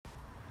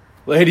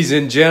Ladies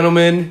and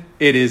gentlemen,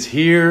 it is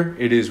here.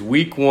 It is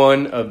week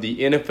 1 of the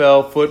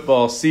NFL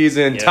football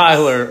season. Yes.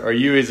 Tyler, are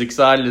you as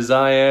excited as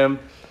I am?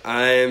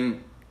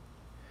 I'm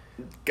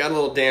got a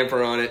little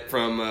damper on it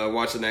from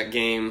watching that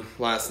game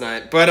last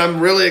night, but I'm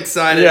really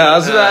excited. Yeah,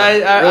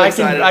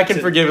 Really I can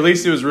forgive. At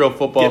least it was real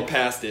football. Get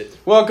past it.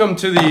 Welcome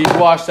to the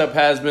Washed Up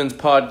Has-Beens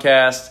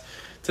podcast.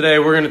 Today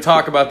we're going to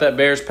talk about that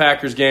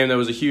Bears-Packers game that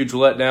was a huge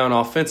letdown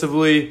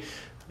offensively.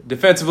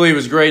 Defensively, it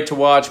was great to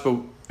watch, but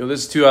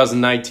this is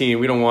 2019.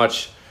 We don't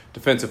watch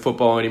defensive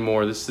football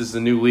anymore. This is a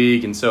new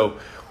league, and so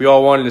we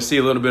all wanted to see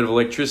a little bit of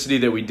electricity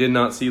that we did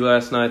not see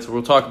last night. So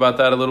we'll talk about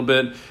that a little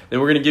bit. Then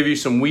we're going to give you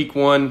some week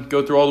 1,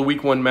 go through all the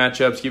week 1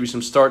 matchups, give you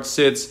some start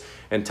sits,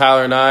 and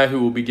Tyler and I,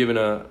 who will be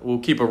we'll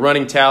keep a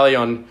running tally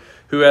on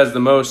who has the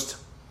most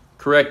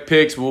correct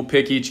picks. We'll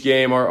pick each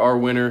game, our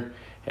winner,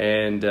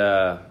 and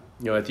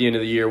at the end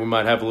of the year, we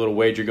might have a little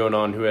wager going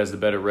on who has the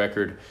better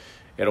record.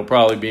 It'll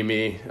probably be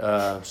me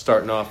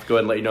starting off. Go ahead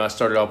and let you know I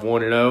started off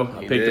 1-0.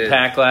 I picked the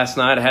Pack last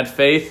night. I had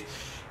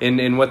faith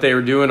in what they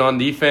were doing on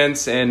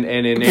defense and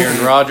in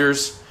Aaron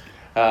Rodgers.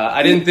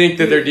 I didn't think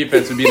that their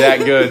defense would be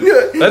that good.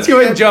 Let's go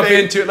ahead and jump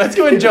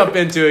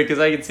into it because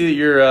I can see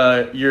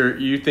that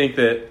you think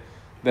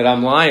that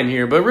I'm lying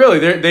here. But really,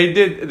 they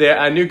did.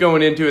 I knew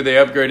going into it they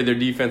upgraded their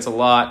defense a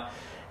lot,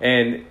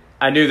 and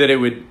I knew that it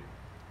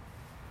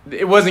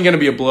wasn't going to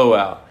be a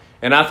blowout.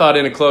 And I thought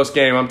in a close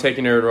game, I'm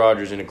taking Aaron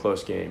Rodgers in a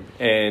close game.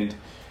 And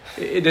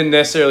it didn't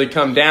necessarily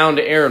come down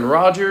to Aaron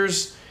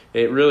Rodgers.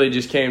 It really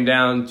just came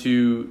down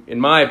to, in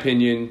my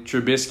opinion,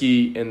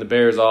 Trubisky and the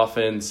Bears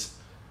offense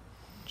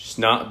just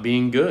not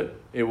being good.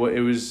 It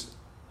was,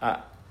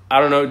 I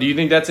don't know, do you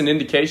think that's an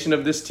indication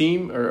of this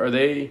team? Or are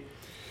they?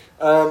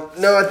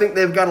 No, I think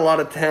they've got a lot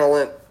of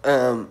talent.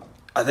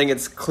 I think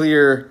it's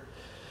clear.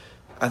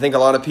 I think a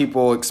lot of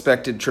people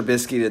expected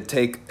Trubisky to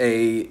take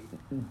a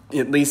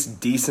at least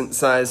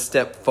decent-sized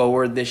step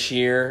forward this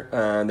year.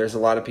 There's a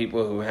lot of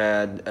people who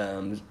had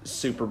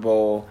Super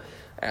Bowl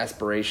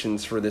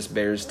aspirations for this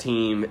Bears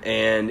team,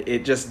 and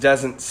it just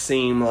doesn't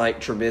seem like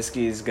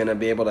Trubisky is going to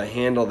be able to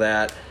handle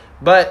that.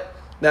 But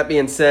that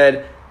being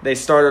said, they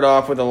started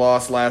off with a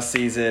loss last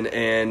season,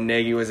 and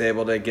Nagy was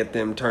able to get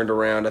them turned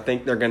around. I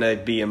think they're going to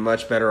be a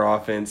much better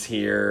offense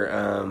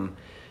here.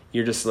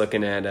 You're just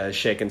looking at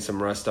shaking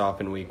some rust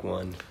off in week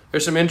 1.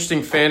 There's some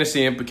interesting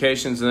fantasy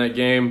implications in that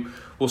game.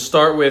 We'll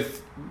start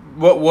with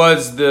what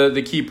was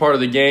the key part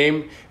of the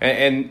game,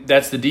 and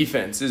that's the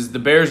defense. Is the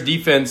Bears'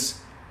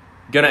 defense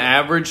going to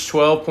average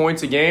 12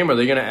 points a game? Are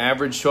they going to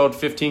average 12 to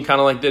 15, kind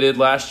of like they did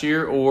last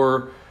year?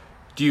 Or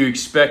do you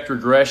expect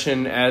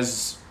regression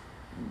as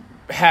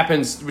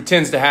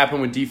tends to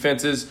happen with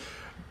defenses?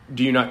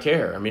 Do you not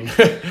care? I mean,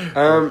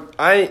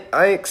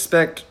 I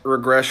expect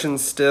regression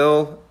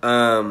still.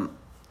 I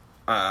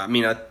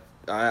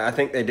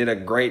think they did a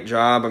great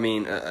job.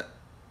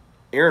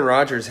 Aaron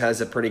Rodgers has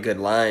a pretty good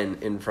line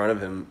in front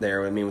of him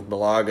there. With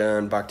Bulaga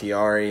and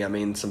Bakhtiari,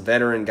 some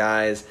veteran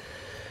guys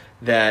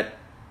that,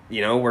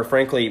 were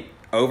frankly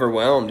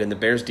overwhelmed, and the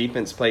Bears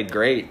defense played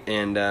great.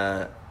 And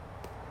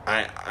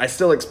I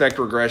still expect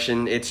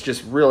regression. It's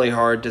just really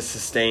hard to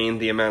sustain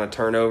the amount of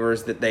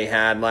turnovers that they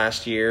had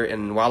last year.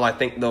 And while I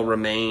think they'll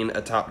remain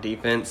a top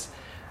defense,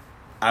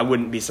 I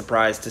wouldn't be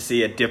surprised to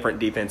see a different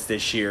defense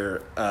this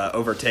year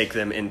overtake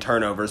them in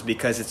turnovers,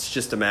 because it's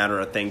just a matter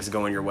of things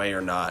going your way or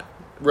not.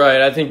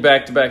 Right. I think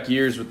back-to-back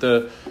years with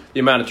the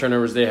amount of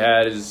turnovers they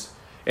had is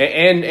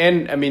and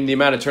the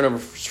amount of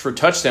turnovers for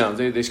touchdowns.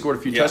 They scored a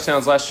few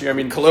touchdowns last year.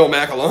 Khalil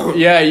Mack alone.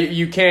 Yeah,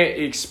 you can't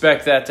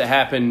expect that to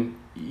happen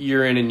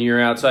year in and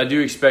year out. So I do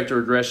expect a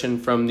regression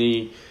from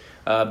the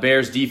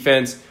Bears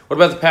defense. What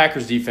about the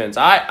Packers defense?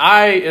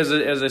 I as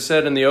I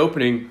said in the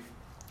opening,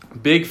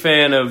 big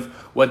fan of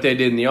what they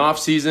did in the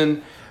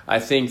offseason. I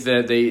think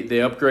that they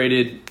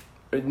upgraded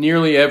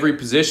nearly every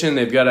position.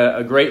 They've got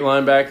a great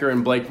linebacker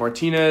in Blake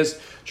Martinez.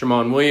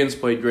 Tramon Williams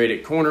played great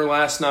at corner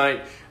last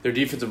night. Their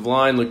defensive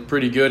line looked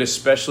pretty good,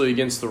 especially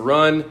against the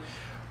run.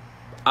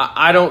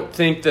 I don't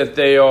think that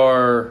they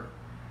are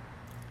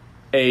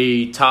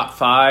a top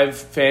 5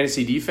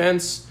 fantasy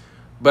defense,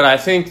 but I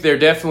think they're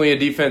definitely a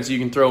defense you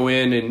can throw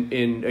in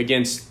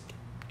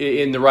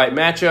the right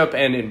matchup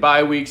and in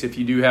bye weeks if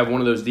you do have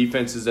one of those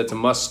defenses that's a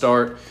must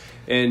start.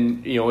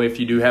 And, if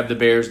you do have the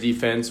Bears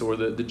defense or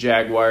the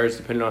Jaguars,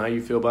 depending on how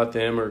you feel about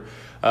them, or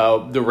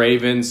the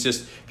Ravens,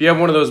 just if you have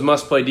one of those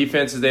must-play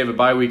defenses, they have a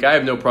bye week, I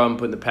have no problem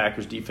putting the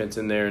Packers defense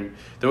in there. And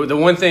the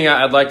one thing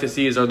I'd like to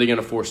see is, are they going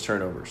to force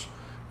turnovers?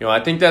 I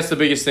think that's the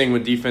biggest thing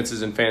with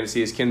defenses in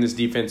fantasy is, can this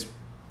defense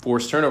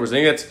force turnovers? I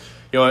think that's,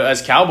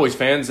 as Cowboys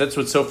fans, that's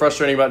what's so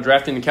frustrating about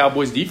drafting the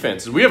Cowboys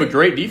defense. Is we have a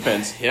great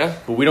defense,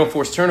 but we don't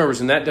force turnovers,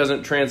 and that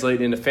doesn't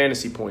translate into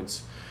fantasy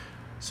points.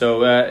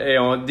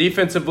 So,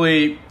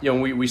 defensively,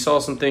 we saw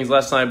some things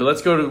last night, but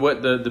let's go to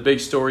what the big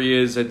story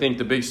is. I think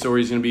the big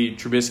story is going to be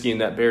Trubisky and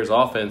that Bears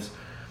offense.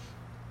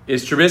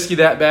 Is Trubisky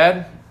that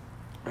bad?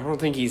 I don't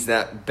think he's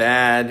that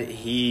bad.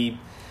 He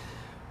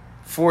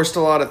forced a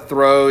lot of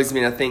throws.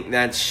 I think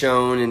that's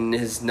shown in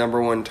his number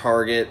 1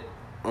 target,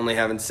 only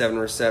having 7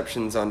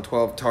 receptions on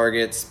 12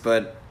 targets.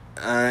 But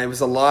It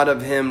was a lot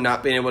of him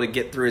not being able to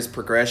get through his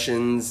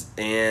progressions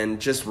and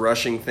just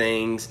rushing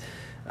things.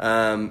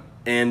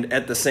 And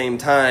at the same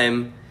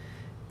time,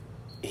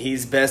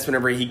 he's best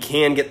whenever he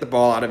can get the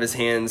ball out of his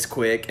hands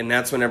quick, and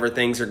that's whenever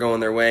things are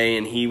going their way.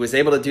 And he was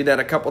able to do that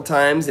a couple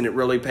times, and it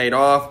really paid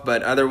off.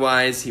 But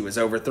otherwise, he was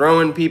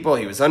overthrowing people.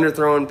 He was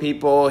underthrowing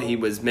people. He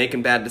was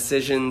making bad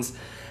decisions.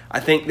 I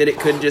think that it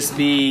could just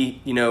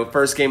be,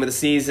 first game of the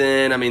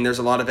season. I mean, there's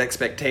a lot of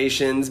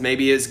expectations.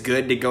 Maybe it's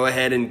good to go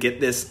ahead and get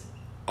this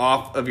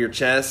off of your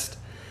chest,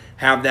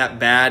 have that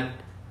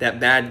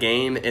bad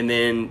game, and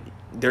then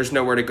there's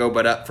nowhere to go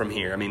but up from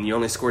here. I mean, you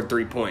only scored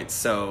 3 points,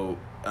 so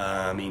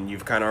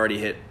you've kind of already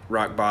hit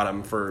rock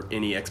bottom for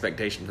any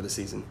expectation for the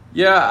season.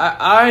 Yeah,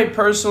 I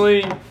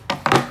personally,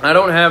 I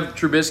don't have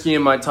Trubisky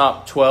in my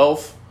top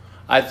 12.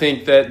 I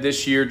think that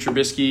this year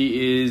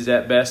Trubisky is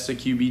at best a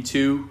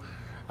QB2.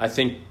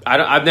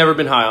 I've never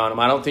been high on him.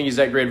 I don't think he's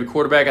that great of a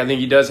quarterback. I think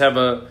he does have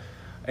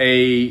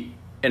an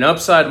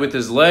upside with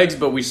his legs,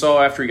 but we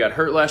saw after he got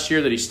hurt last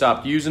year that he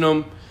stopped using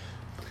them.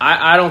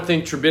 I don't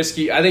think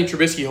Trubisky – I think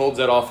Trubisky holds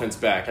that offense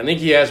back. I think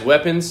he has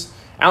weapons.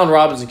 Allen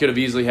Robinson could have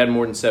easily had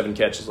more than 7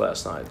 catches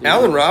last night.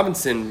 Allen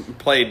Robinson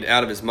played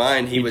out of his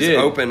mind. He was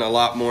open a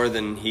lot more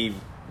than he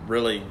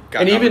really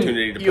got an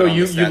opportunity to put on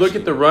the stat you look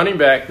at the running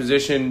back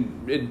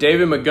position,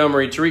 David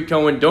Montgomery, Tariq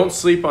Cohen, don't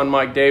sleep on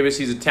Mike Davis.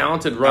 He's a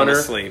talented runner.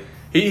 Don't sleep.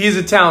 He's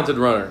a talented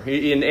runner.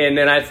 And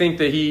I think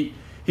that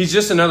he's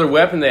just another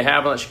weapon they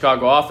have on the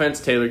Chicago offense.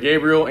 Taylor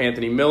Gabriel,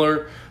 Anthony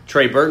Miller,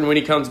 Trey Burton when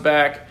he comes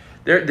back.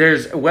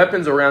 There's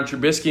weapons around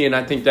Trubisky, and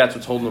I think that's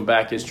what's holding him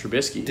back is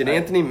Trubisky. Did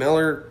Anthony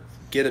Miller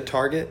get a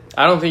target?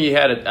 I don't think he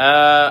had it.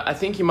 I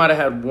think he might have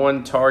had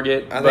 1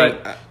 target,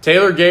 but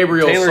Taylor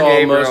Gabriel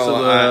saw most of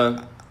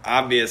the...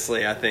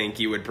 Obviously, I think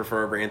you would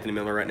prefer over Anthony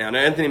Miller right now. Now,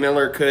 Anthony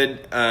Miller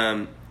could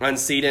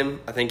unseat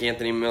him. I think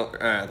Anthony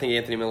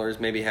Miller's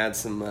maybe had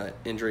some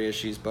injury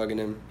issues bugging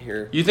him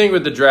here. You think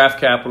with the draft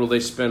capital they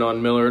spent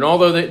on Miller, and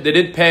although they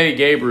did pay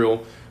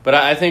Gabriel, but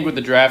I think with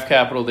the draft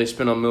capital they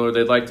spent on Miller,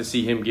 they'd like to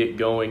see him get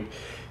going.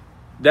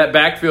 That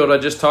backfield I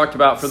just talked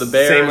about for the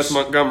Bears. Same with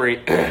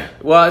Montgomery.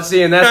 Well,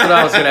 see, and that's what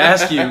I was going to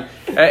ask you.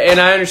 And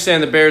I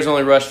understand the Bears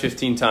only rushed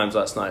 15 times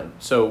last night.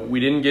 So we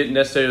didn't get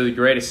necessarily the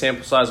greatest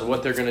sample size of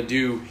what they're going to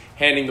do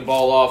handing the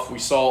ball off. We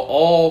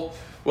saw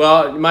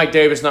Mike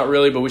Davis not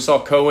really, but we saw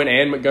Cohen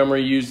and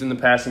Montgomery used in the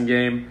passing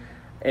game.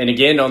 And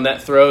again, on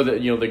that throw,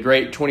 the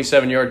great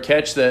 27-yard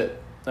catch that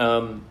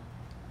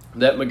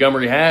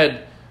Montgomery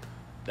had,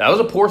 that was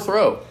a poor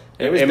throw.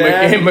 It was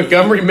bad. And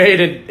Montgomery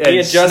made it. He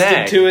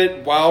adjusted to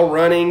it while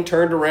running,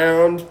 turned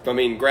around.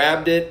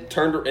 Grabbed it,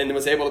 and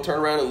was able to turn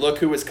around and look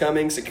who was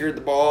coming, secured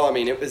the ball.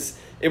 It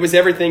was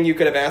everything you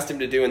could have asked him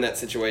to do in that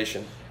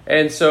situation.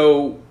 And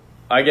so,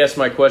 I guess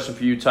my question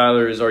for you,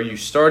 Tyler, is: are you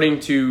starting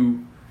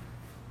to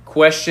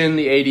question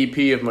the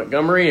ADP of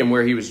Montgomery and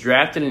where he was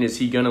drafted, and is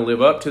he going to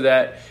live up to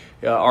that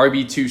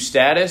RB2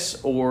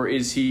 status, or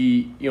is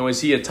he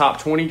a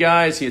top 20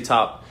 guy? Is he a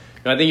top?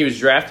 I think he was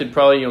drafted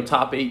probably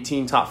top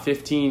 18, top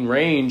 15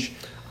 range.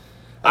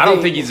 I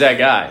don't think he's that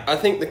guy. I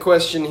think the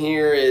question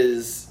here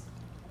is,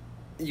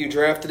 you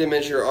drafted him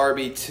as your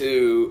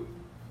RB2.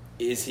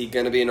 Is he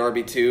going to be an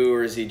RB2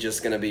 or is he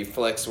just going to be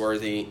flex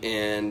worthy?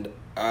 And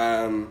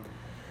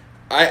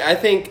I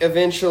think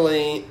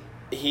eventually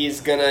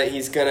he's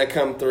gonna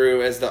come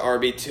through as the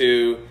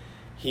RB2.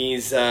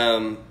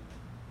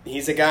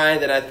 He's a guy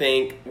that I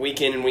think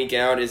week in and week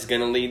out is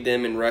going to lead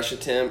them in rush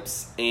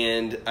attempts,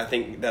 and I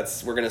think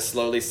we're going to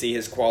slowly see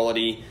his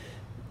quality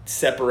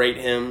separate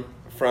him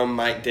from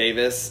Mike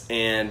Davis,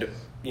 and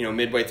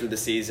midway through the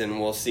season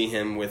we'll see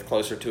him with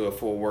closer to a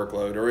full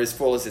workload, or as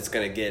full as it's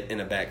going to get in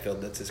a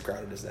backfield that's as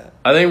crowded as that.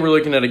 I think we're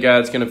looking at a guy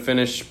that's going to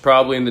finish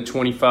probably in the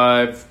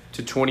 25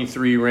 to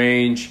 23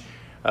 range.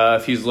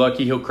 If he's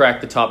lucky, he'll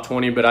crack the top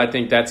 20, but I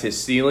think that's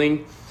his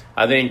ceiling.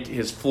 I think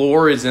his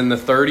floor is in the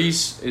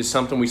 30s, is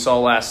something we saw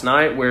last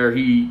night where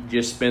he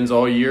just spends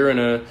all year in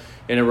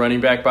a running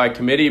back by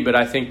committee. But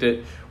I think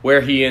that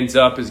where he ends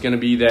up is going to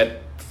be that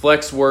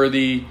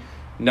flex-worthy,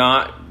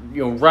 not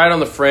right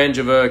on the fringe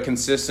of a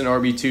consistent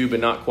RB2,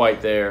 but not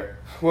quite there.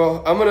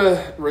 Well, I'm going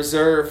to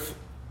reserve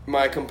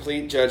my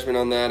complete judgment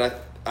on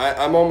that.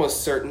 I'm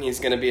almost certain he's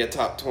going to be a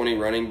top 20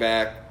 running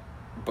back,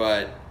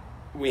 but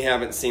we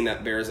haven't seen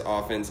that Bears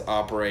offense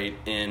operate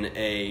in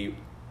a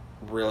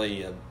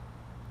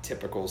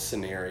typical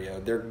scenario.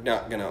 They're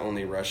not going to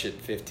only rush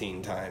it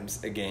 15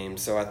 times a game.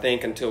 So I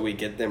think until we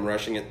get them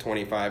rushing it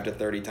 25 to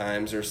 30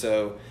 times or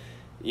so,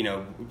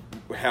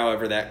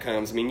 however that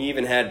comes.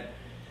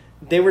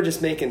 They were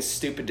just making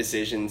stupid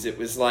decisions. It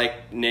was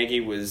like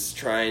Nagy was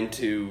trying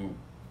to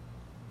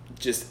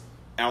just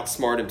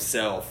outsmart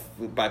himself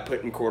by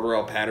putting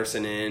Cordarrelle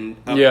Patterson in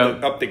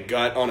up the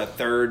gut on a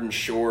 3rd and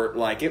short.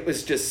 It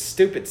was just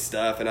stupid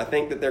stuff. And I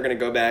think that they're going to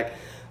go back,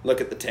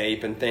 look at the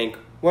tape, and think,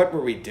 what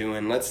were we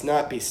doing? Let's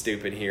not be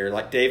stupid here.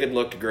 David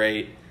looked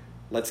great.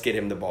 Let's get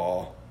him the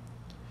ball.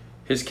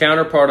 His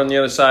counterpart on the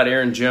other side,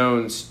 Aaron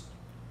Jones,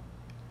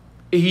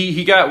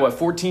 he got,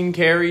 14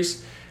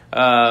 carries?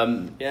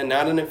 Not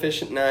an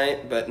efficient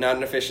night, but not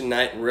an efficient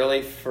night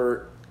really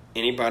for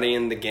anybody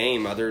in the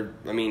game.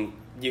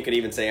 You could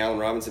even say Allen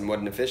Robinson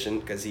wasn't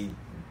efficient because he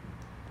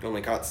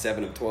only caught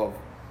 7 of 12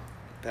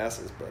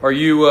 passes. But Are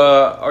you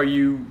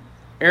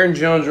Aaron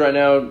Jones right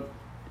now?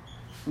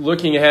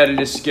 Looking ahead at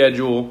his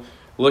schedule,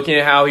 looking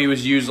at how he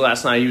was used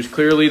last night, he was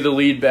clearly the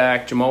lead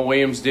back. Jamal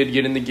Williams did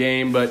get in the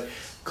game, but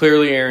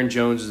clearly Aaron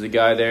Jones is the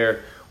guy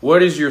there.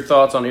 What is your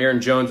thoughts on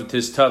Aaron Jones with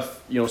his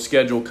tough,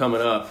 schedule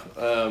coming up?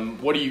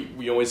 What do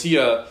you is he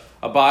a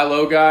buy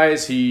low guy?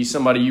 Is he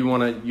somebody you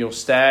want to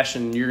stash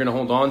and you're going to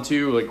hold on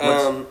to?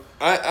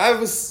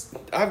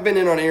 I've been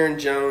in on Aaron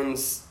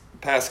Jones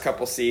past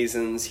couple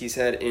seasons. He's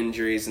had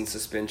injuries and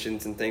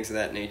suspensions and things of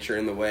that nature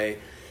in the way,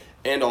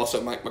 and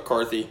also Mike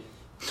McCarthy.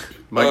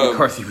 Mike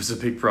McCarthy was a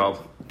big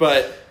problem.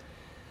 But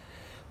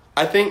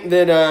I think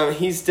that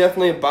he's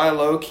definitely a buy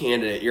low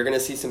candidate. You're going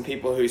to see some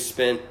people who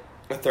spent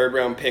a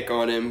third-round pick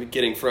on him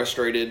getting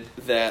frustrated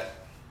that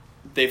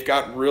they've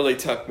got really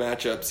tough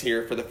matchups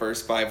here for the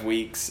first 5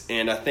 weeks.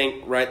 And I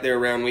think right there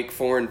around week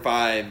 4 and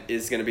 5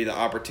 is going to be the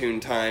opportune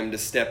time to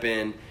step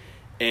in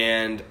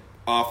and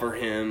offer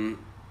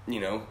him,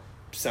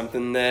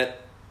 something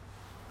that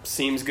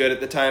seems good at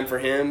the time for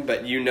him,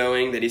 but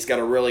knowing that he's got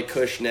a really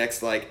cush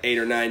next 8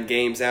 or 9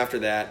 games after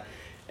that,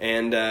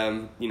 and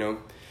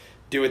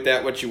do with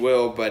that what you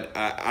will. But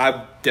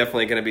I'm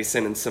definitely going to be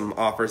sending some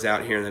offers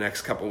out here in the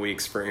next couple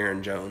weeks for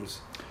Aaron Jones.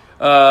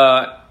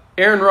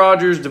 Aaron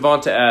Rodgers,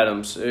 Devonta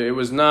Adams. It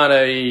was not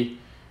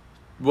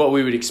what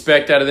we would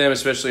expect out of them,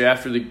 especially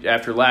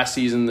after last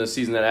season, the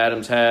season that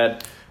Adams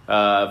had.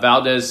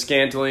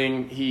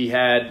 Valdez-Scantling, he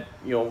had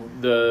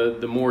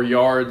the more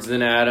yards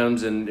than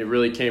Adams, and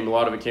a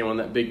lot of it came on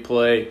that big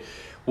play.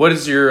 What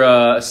is your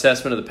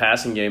assessment of the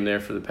passing game there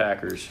for the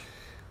Packers?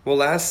 Well,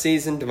 last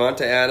season,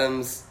 Devonta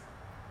Adams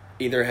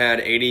either had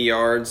 80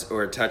 yards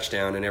or a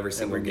touchdown in every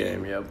single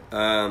game.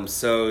 Yep.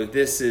 So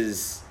this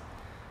is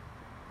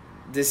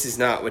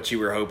not what you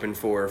were hoping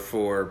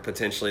for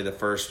potentially the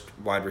first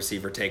wide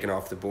receiver taken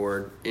off the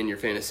board in your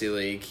fantasy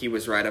league. He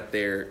was right up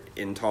there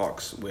in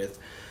talks with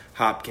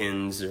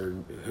Hopkins or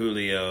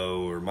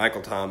Julio or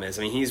Michael Thomas.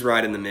 He's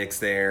right in the mix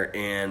there,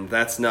 and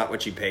that's not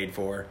what you paid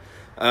for.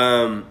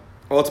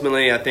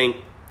 Ultimately, I think,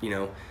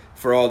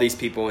 for all these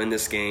people in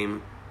this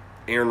game,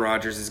 Aaron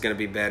Rodgers is going to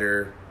be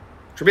better.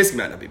 Trubisky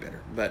might not be better,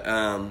 but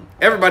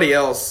everybody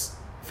else,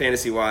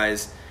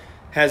 fantasy-wise,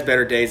 has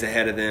better days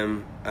ahead of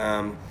them.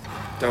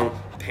 Don't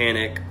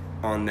panic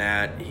on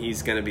that.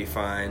 He's going to be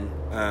fine.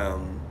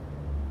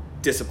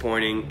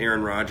 Disappointing.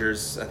 Aaron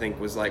Rodgers, I think,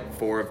 was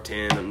 4 of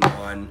 10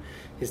 on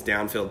his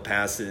downfield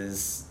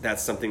passes.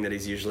 That's something that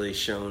he's usually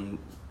shown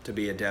to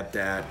be adept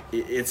at.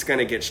 It's going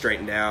to get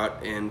straightened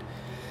out, and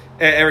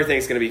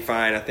everything's going to be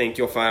fine. I think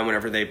you'll find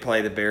whenever they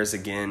play the Bears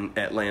again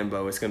at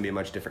Lambeau, it's going to be a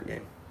much different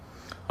game.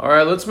 All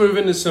right, let's move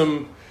into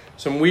some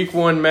week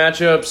 1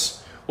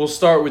 matchups. We'll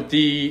start with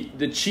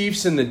the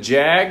Chiefs and the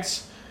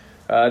Jags.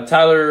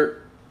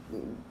 Tyler,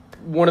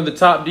 one of the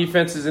top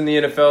defenses in the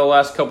NFL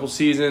last couple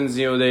seasons.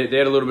 They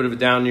had a little bit of a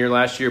down year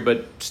last year,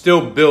 but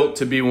still built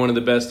to be one of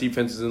the best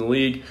defenses in the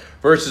league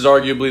versus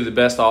arguably the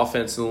best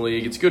offense in the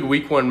league. It's a good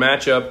week 1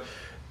 matchup.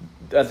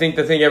 I think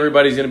the thing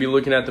everybody's going to be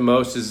looking at the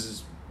most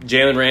is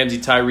Jalen Ramsey,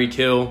 Tyreek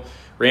Hill.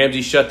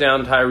 Ramsey shut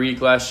down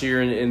Tyreek last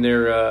year in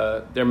their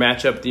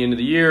matchup at the end of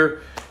the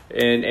year,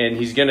 and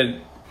he's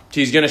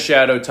gonna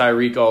shadow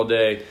Tyreek all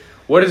day.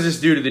 What does this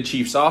do to the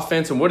Chiefs'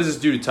 offense, and what does this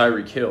do to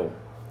Tyreek Hill?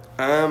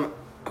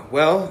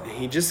 Well,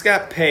 he just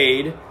got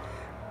paid.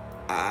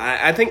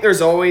 I think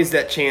there's always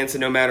that chance,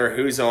 and no matter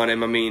who's on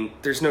him,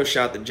 there's no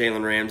shot that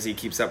Jalen Ramsey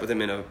keeps up with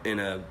him in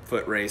a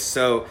foot race.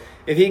 So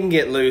if he can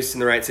get loose in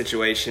the right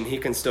situation, he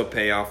can still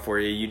pay off for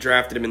you. You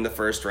drafted him in the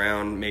first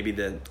round, maybe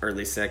the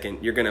early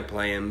second. You're going to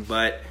play him.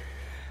 But,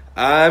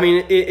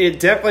 it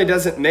definitely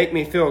doesn't make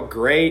me feel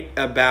great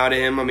about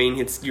him.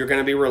 You're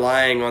going to be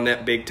relying on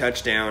that big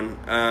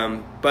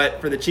touchdown. But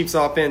for the Chiefs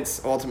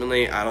offense,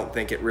 ultimately, I don't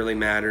think it really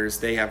matters.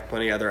 They have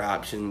plenty of other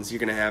options. You're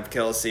going to have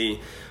Kelsey.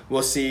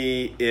 We'll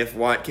see if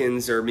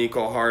Watkins or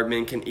Mecole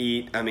Hardman can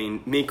eat.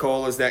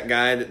 Mecole is that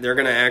guy that they're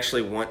going to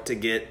actually want to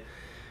get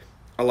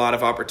a lot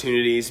of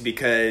opportunities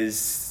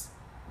because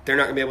they're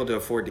not going to be able to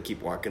afford to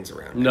keep Watkins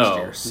around next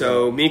year.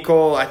 So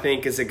Mecole, I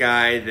think, is a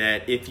guy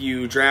that if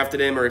you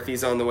drafted him or if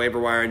he's on the waiver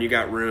wire and you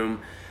got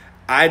room,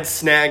 I'd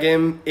snag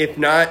him, if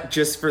not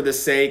just for the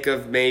sake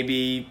of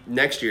maybe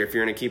next year if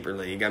you're in a keeper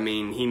league.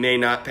 He may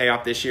not pay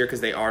off this year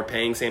because they are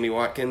paying Sammy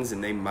Watkins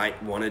and they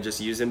might want to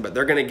just use him, but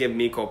they're going to give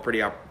Mecole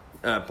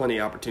plenty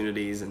of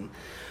opportunities, and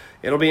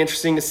it'll be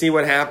interesting to see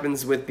what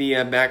happens with the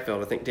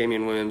backfield. I think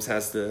Damian Williams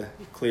has the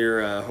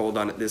clear hold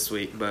on it this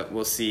week, but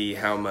we'll see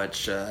how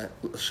much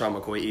Sean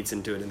McCoy eats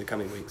into it in the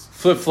coming weeks.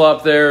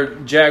 Flip-flop there.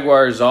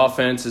 Jaguars'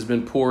 offense has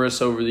been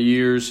porous over the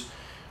years.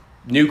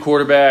 New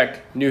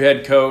quarterback, new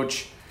head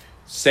coach,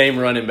 same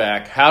running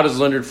back. How does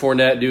Leonard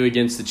Fournette do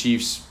against the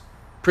Chiefs'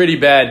 pretty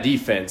bad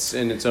defense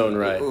in its own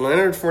right?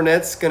 Leonard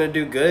Fournette's going to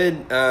do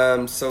good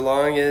so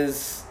long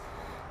as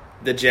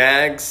the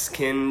Jags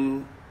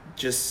can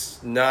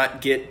just not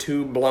get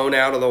too blown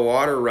out of the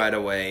water right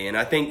away. And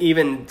I think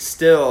even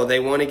still, they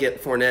want to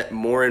get Fournette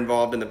more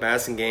involved in the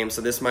passing game,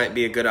 so this might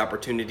be a good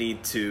opportunity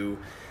to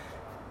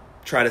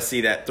try to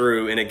see that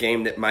through in a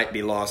game that might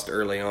be lost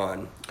early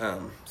on.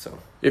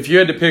 If you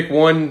had to pick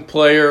one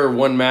player or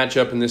one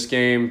matchup in this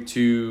game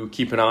to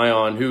keep an eye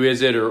on, who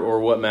is it or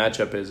what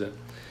matchup is it?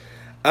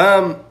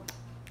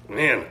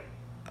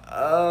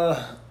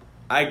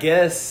 I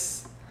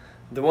guess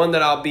the one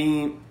that I'll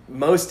be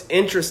most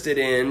interested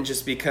in,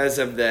 just because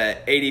of the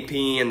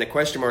ADP and the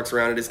question marks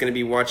around it, is going to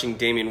be watching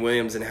Damian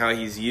Williams and how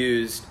he's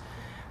used.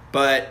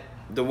 But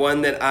the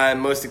one that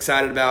I'm most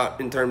excited about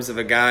in terms of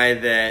a guy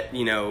that,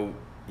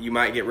 you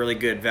might get really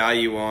good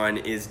value on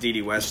is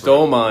D.D.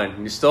 Westbrook.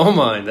 You stole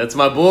mine. That's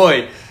my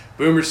boy,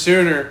 Boomer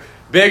Sooner.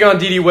 Big on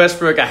D.D.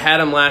 Westbrook. I had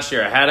him last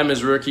year. I had him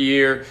his rookie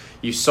year.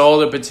 You saw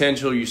the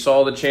potential. You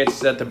saw the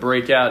chances at the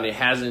breakout, and it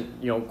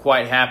hasn't,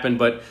 quite happened.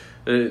 But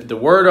the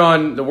word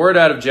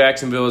out of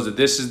Jacksonville is that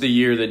this is the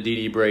year that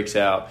D.D. breaks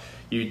out.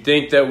 You'd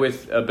think that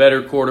with a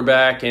better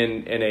quarterback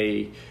and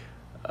a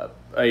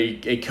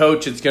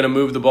coach that's going to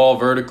move the ball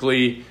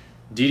vertically,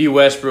 D.D.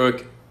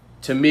 Westbrook,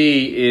 to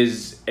me,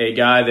 is a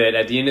guy that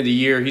at the end of the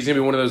year, he's going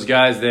to be one of those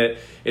guys that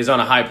is on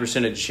a high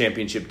percentage of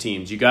championship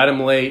teams. You got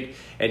him late,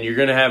 and you're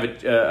going to have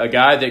a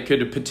guy that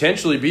could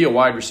potentially be a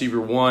wide receiver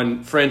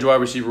 1, fringe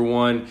wide receiver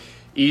 1,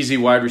 easy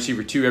wide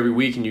receiver 2 every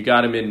week, and you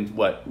got him in,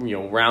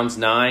 rounds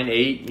 9,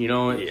 8,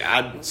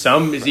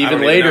 some is even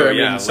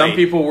later. Some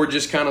people were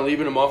just kind of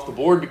leaving him off the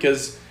board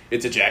because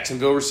it's a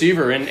Jacksonville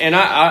receiver, and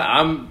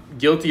I'm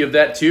guilty of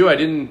that too. I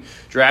didn't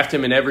draft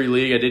him in every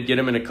league. I did get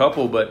him in a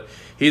couple, but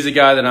he's a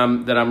guy that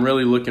I'm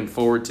really looking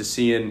forward to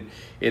seeing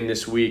in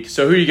this week.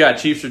 So who you got,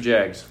 Chiefs or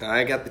Jags?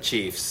 I got the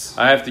Chiefs.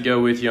 I have to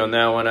go with you on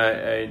that one.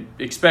 I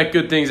expect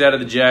good things out of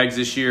the Jags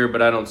this year,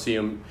 but I don't see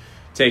them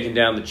taking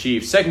down the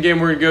Chiefs. Second game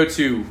we're going to go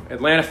to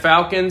Atlanta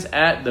Falcons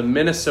at the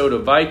Minnesota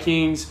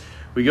Vikings.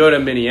 We go to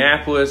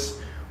Minneapolis.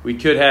 We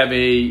could have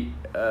we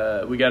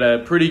got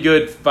a pretty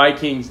good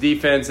Vikings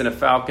defense and a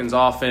Falcons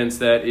offense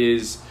that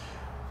is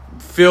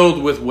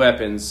filled with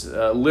weapons,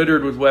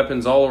 littered with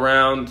weapons all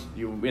around.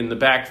 In the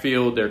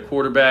backfield, their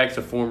quarterback's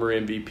a former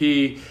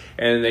MVP,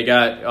 and they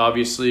got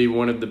obviously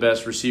one of the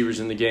best receivers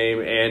in the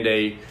game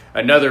and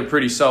another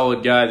pretty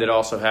solid guy that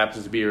also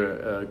happens to be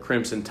a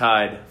Crimson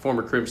Tide,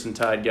 former Crimson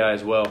Tide guy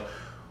as well.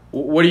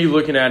 What are you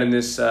looking at in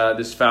this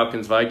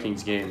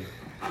Falcons-Vikings game?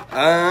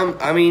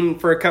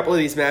 For a couple of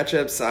these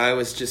matchups, I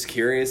was just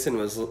curious and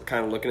was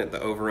kind of looking at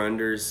the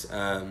over-unders.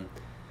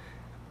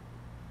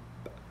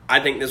 I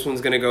think this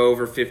one's going to go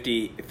over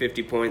 50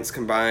 points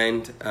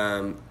combined.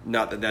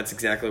 Not that that's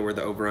exactly where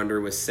the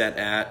over-under was set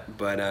at,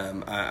 but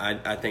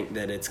I think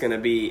that it's going to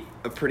be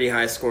a pretty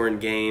high-scoring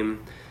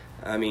game.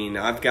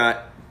 I've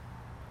got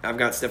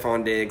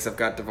Stephon Diggs, I've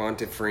got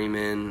Devonta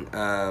Freeman,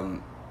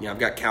 I've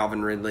got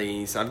Calvin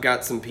Ridley, so I've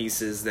got some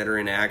pieces that are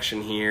in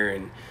action here,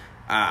 and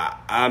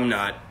I'm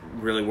not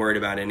really worried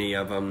about any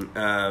of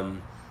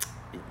them.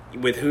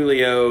 With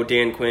Julio,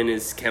 Dan Quinn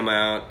has come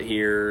out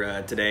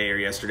here today or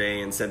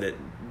yesterday and said that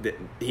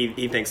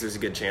he thinks there's a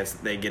good chance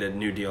that they get a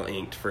new deal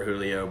inked for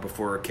Julio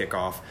before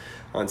kickoff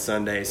on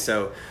Sunday.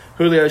 So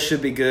Julio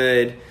should be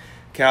good.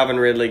 Calvin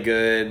Ridley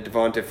good.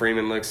 Devonta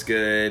Freeman looks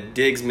good.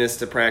 Diggs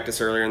missed a practice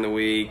earlier in the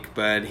week,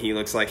 but he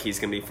looks like he's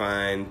going to be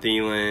fine.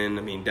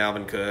 Thielen,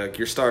 Dalvin Cook.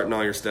 You're starting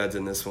all your studs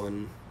in this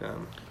one.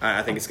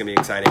 I think it's going to be an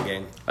exciting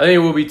game. I think it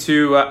will be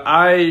too.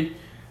 I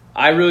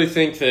really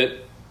think that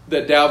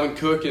Dalvin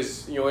Cook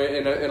is, and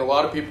a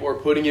lot of people are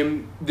putting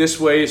him this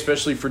way,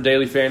 especially for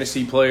daily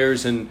fantasy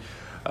players, and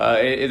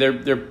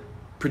they're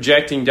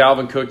projecting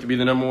Dalvin Cook to be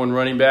the number 1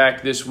 running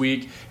back this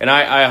week, and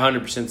I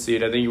 100% see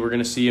it. I think we're going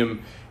to see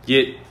him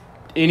get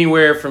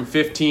anywhere from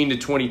 15 to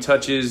 20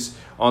 touches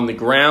on the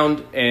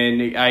ground,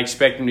 and I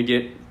expect him to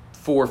get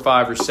 4 or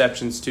 5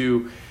 receptions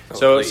too.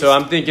 So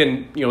I'm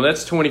thinking,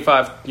 that's 20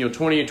 or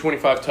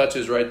 25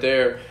 touches right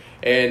there,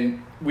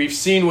 and we've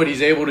seen what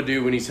he's able to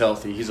do when he's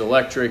healthy. He's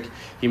electric.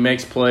 He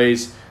makes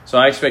plays. So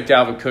I expect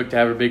Dalvin Cook to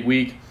have a big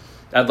week.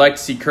 I'd like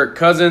to see Kirk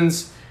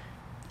Cousins.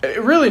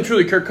 Really and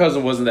truly, Kirk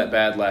Cousins wasn't that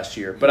bad last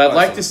year. But I'd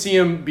like to see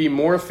him be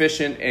more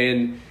efficient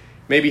and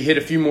maybe hit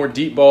a few more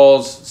deep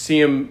balls, see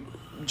him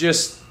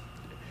just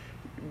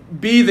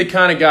be the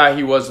kind of guy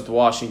he was with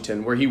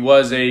Washington, where he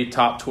was a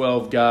top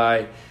 12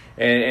 guy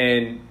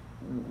and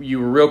you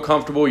were real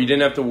comfortable. You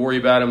didn't have to worry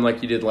about him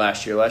like you did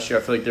last year. Last year,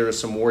 I feel like there was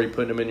some worry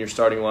putting him in your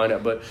starting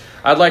lineup. But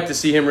I'd like to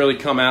see him really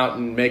come out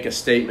and make a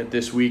statement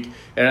this week,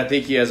 and I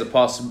think he has the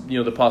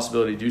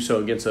possibility to do so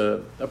against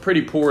a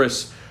pretty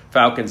porous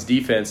Falcons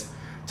defense.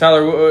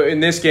 Tyler, in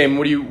this game,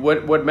 what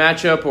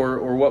matchup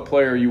or what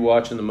player are you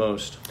watching the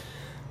most?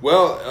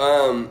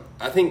 Well,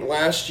 I think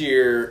last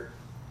year,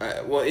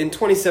 in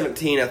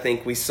 2017, I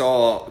think we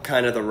saw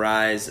kind of the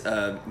rise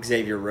of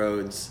Xavier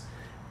Rhodes,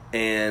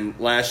 and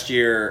last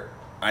year,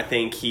 I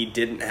think he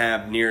didn't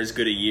have near as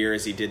good a year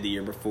as he did the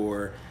year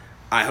before.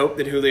 I hope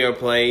that Julio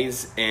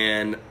plays,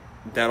 and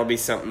that'll be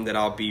something that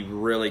I'll be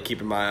really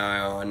keeping my eye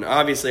on.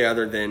 Obviously,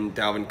 other than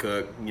Dalvin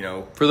Cook,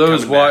 For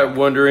those coming back.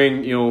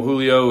 wondering,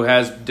 Julio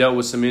has dealt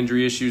with some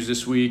injury issues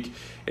this week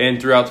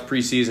and throughout the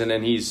preseason,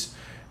 and he's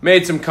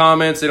made some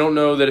comments. They don't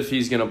know that if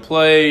he's going to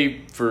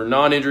play for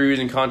non-injury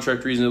reason,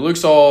 contract reason. It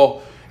looks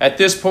all, at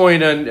this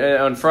point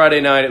on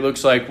Friday night, it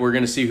looks like we're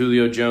going to see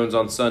Julio Jones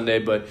on Sunday,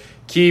 but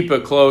keep a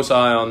close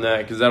eye on that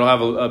because that'll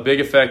have a big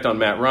effect on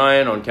Matt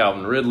Ryan, on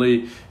Calvin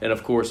Ridley, and,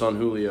 of course, on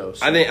Julio.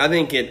 So. I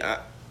think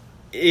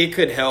it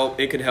could help.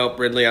 It could help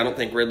Ridley. I don't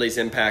think Ridley's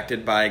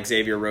impacted by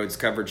Xavier Rhodes'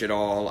 coverage at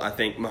all. I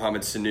think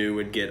Mohamed Sanu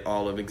would get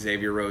all of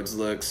Xavier Rhodes'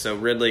 looks. So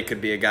Ridley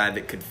could be a guy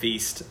that could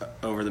feast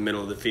over the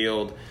middle of the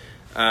field.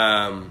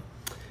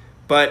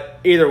 But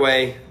either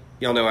way,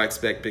 y'all know I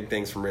expect big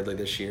things from Ridley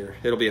this year.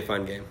 It'll be a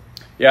fun game.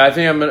 Yeah, I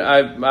think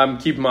I'm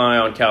keeping my eye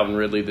on Calvin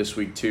Ridley this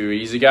week too.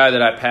 He's a guy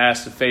that I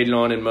passed and faded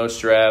on in most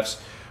drafts.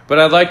 But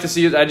I'd like to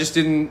see it.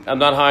 I'm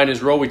not high in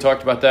his role. We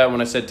talked about that when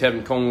I said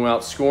Tevin Coleman will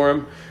outscore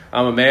him.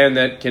 I'm a man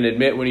that can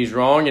admit when he's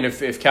wrong, and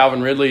if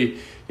Calvin Ridley,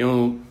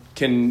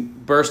 can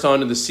burst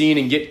onto the scene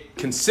and get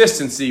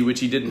consistency,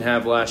 which he didn't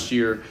have last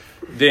year,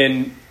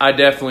 then I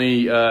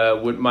definitely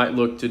might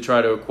look to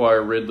try to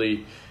acquire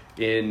Ridley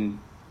in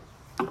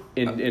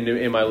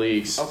my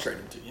leagues. I'll trade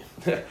him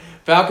to you.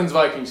 Falcons,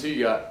 Vikings, who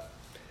you got?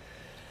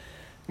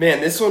 Man,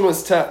 this one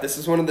was tough. This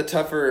is one of the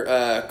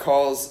tougher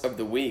calls of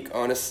the week,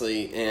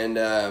 honestly, and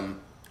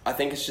I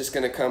think it's just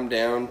going to come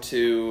down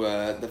to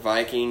the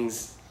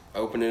Vikings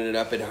opening it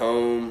up at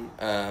home.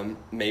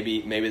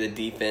 Maybe the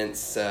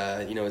defense,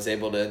 is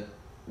able to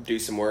do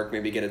some work,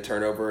 maybe get a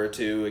turnover or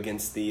two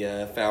against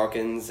the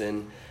Falcons.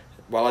 And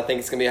while I think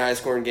it's going to be a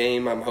high-scoring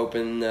game, I'm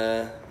hoping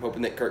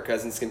that Kirk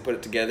Cousins can put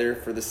it together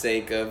for the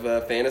sake of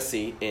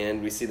fantasy,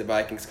 and we see the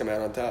Vikings come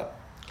out on top.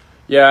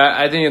 Yeah,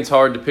 I think it's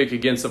hard to pick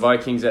against the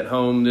Vikings at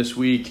home this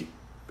week,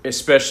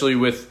 especially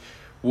with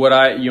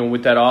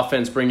with that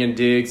offense bringing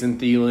Diggs and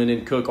Thielen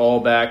and Cook all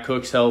back.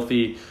 Cook's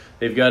healthy.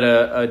 They've got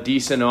a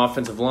decent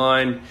offensive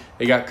line.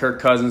 They got Kirk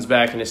Cousins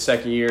back in his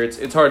second year.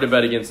 It's hard to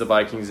bet against the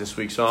Vikings this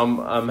week. So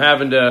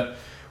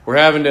we're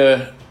having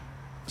to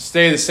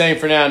stay the same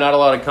for now. Not a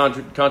lot of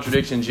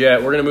contradictions yet.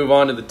 We're going to move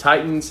on to the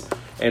Titans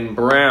and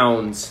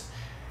Browns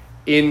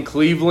in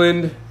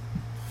Cleveland.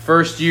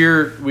 First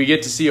year we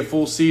get to see a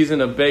full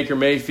season of Baker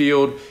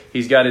Mayfield.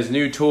 He's got his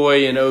new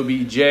toy in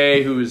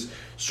OBJ, who has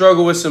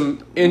struggled with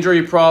some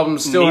injury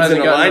problems. Still Needs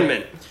hasn't an gotten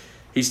alignment.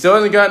 He still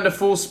hasn't gotten to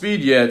full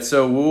speed yet,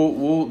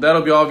 so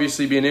that'll be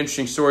obviously be an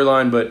interesting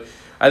storyline. But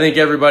I think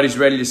everybody's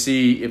ready to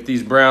see if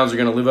these Browns are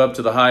going to live up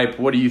to the hype.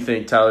 What do you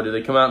think, Tyler? Do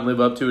they come out and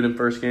live up to it in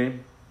first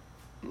game?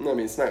 I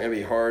mean, it's not going to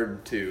be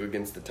hard to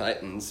against the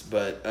Titans,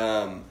 but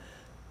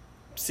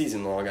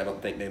season long, I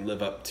don't think they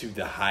live up to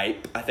the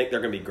hype. I think they're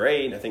going to be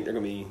great. I think they're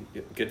going to be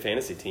a good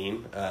fantasy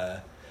team.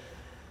 I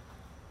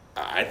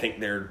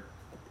think they're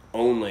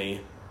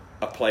only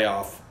a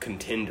playoff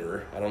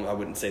contender. I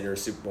wouldn't say they're a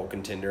Super Bowl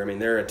contender. I mean,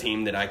 they're a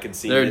team that I could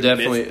see. They're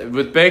definitely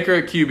with Baker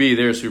at QB.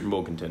 They're a Super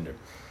Bowl contender.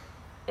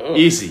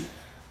 Easy.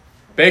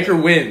 Baker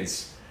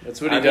wins.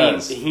 That's what he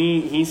does.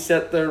 He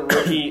set the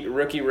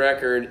rookie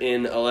record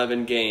in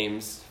 11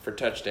 games for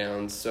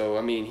touchdowns. So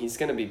I mean, he's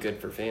going to be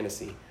good for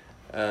fantasy.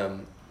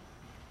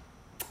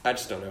 I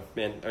just don't know,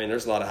 man. I mean,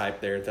 there's a lot of hype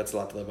there. That's a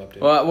lot to live up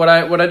to. Well, what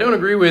I don't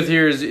agree with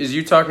here is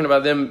you talking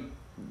about them.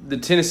 The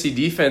Tennessee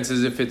defense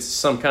as if it's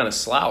some kind of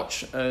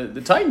slouch.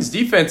 The Titans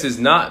defense is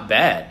not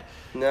bad.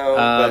 No,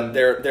 but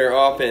their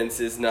offense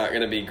is not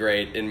going to be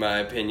great in my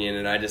opinion,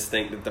 and I just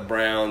think that the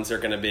Browns are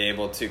going to be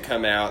able to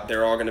come out.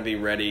 They're all going to be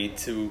ready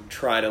to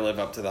try to live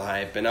up to the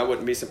hype, and I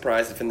wouldn't be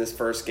surprised if in this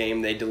first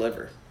game they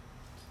deliver.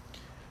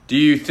 Do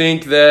you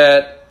think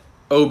that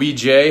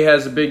OBJ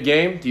has a big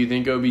game? Do you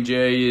think OBJ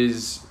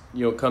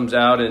comes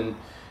out and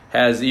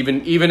has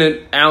even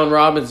an Allen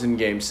Robinson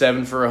game,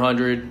 7 for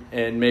 100,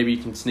 and maybe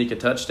can sneak a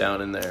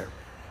touchdown in there?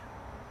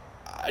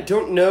 I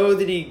don't know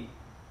that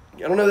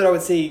I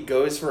would say he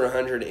goes for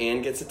 100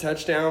 and gets a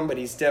touchdown, but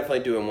he's definitely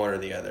doing one or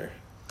the other.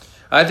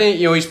 I think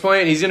he's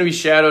playing. He's going to be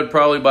shadowed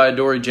probably by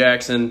Adoree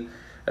Jackson.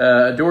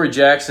 Adoree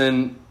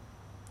Jackson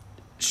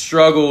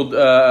struggled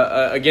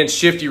against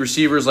shifty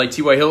receivers like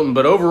T.Y. Hilton,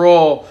 but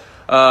overall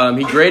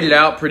he graded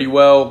out pretty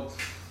well.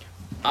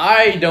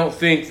 I don't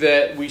think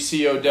that we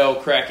see Odell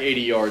crack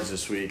 80 yards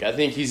this week. I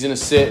think he's going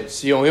to sit.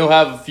 He'll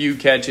have a few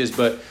catches,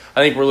 but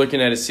I think we're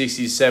looking at a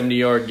 60 to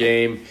 70-yard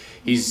game.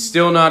 He's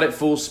still not at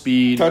full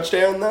speed.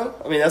 Touchdown, though?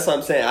 I mean, that's what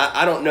I'm saying.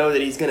 I don't know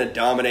that he's going to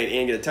dominate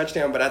and get a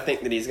touchdown, but I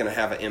think that he's going to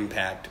have an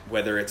impact,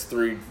 whether it's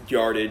through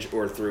yardage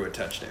or through a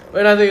touchdown.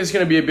 And I think it's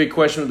going to be a big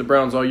question with the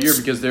Browns all year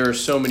because there are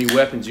so many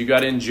weapons. You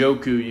got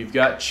Njoku, you've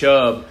got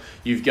Chubb,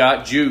 you've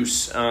got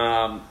Juice.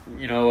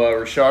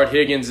 Rashard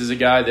Higgins is a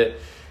guy that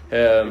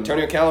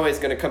Antonio Callaway is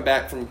going to come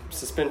back from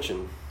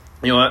suspension.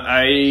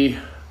 I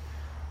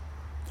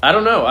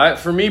don't know.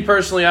 For me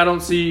personally, I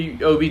don't see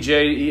OBJ.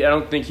 I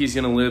don't think he's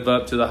going to live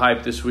up to the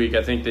hype this week.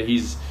 I think that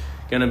he's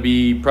going to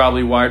be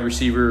probably wide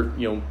receiver,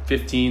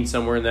 15,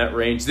 somewhere in that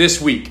range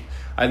this week.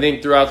 I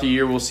think throughout the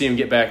year we'll see him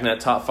get back in that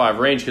top 5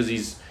 range because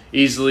he's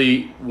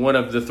easily one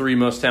of the 3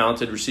 most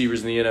talented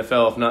receivers in the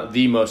NFL, if not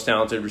the most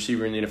talented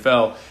receiver in the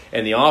NFL,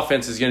 and the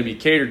offense is going to be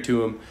catered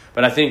to him.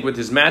 But I think with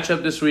his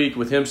matchup this week,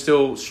 with him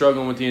still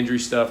struggling with the injury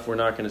stuff, we're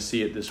not going to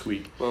see it this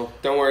week. Well,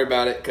 don't worry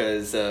about it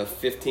because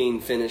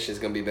 15 finish is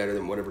going to be better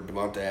than whatever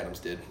Devonta Adams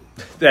did.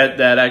 That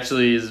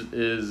actually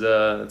is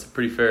that's a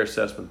pretty fair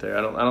assessment there.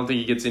 I don't think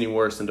he gets any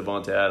worse than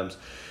Devonta Adams.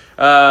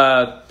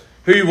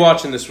 Who are you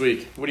watching this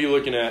week? What are you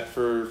looking at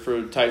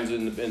for Titans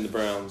and the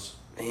Browns?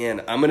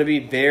 Man, I'm going to be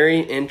very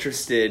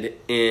interested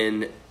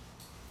in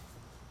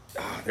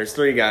there's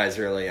 3 guys,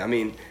 really. I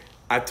mean,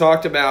 I've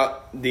talked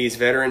about these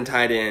veteran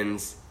tight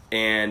ends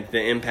and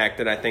the impact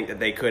that I think that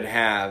they could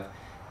have.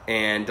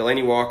 And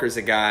Delaney Walker's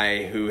a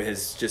guy who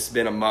has just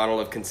been a model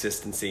of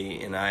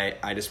consistency, and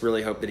I just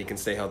really hope that he can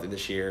stay healthy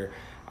this year.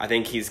 I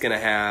think he's going to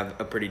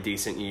have a pretty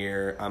decent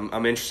year.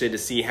 I'm interested to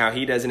see how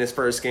he does in his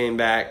first game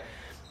back.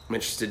 I'm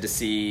interested to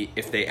see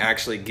if they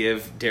actually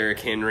give Derrick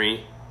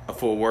Henry a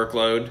full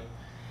workload.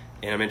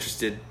 And I'm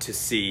interested to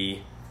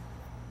see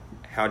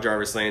how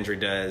Jarvis Landry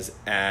does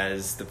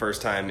as the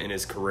first time in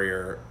his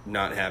career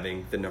not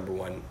having the number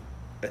 1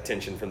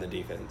 attention from the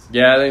defense.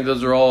 Yeah, I think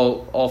those are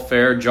all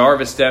fair.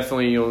 Jarvis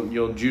definitely,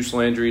 you'll Juice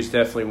Landry is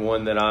definitely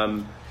one that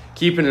I'm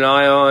keeping an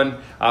eye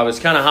on. I was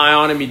kind of high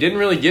on him. He didn't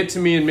really get to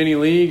me in many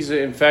leagues.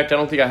 In fact, I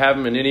don't think I have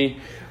him in any.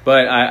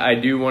 But I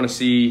do want to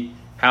see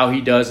how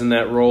he does in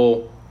that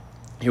role.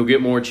 He'll get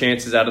more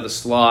chances out of the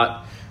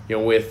slot,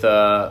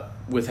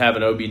 with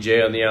having OBJ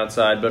on the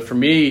outside. But for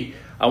me,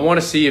 I want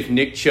to see if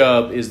Nick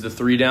Chubb is the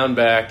 3-down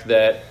back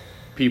that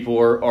people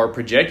are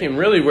projecting.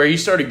 Really, where he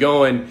started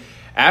going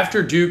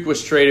after Duke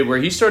was traded, where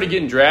he started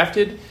getting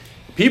drafted,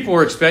 people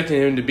were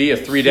expecting him to be a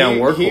 3-down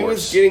workhorse. He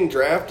was getting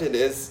drafted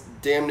as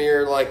damn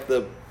near like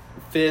the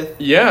fifth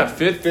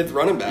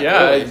running back.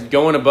 Yeah, really.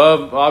 Going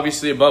above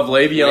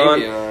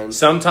Le'Veon.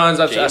 Sometimes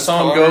I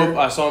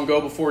saw him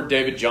go before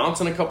David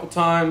Johnson a couple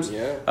times.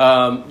 Yeah.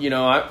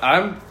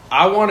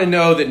 I want to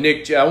know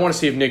that I want to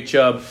see if Nick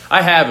Chubb.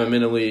 I have him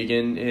in a league,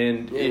 and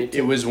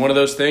it was one of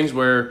those things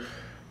where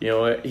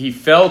he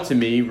fell to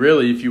me.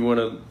 Really, if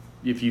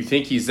you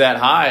think he's that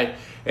high,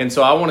 and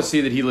so I want to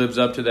see that he lives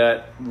up to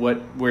that.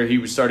 Where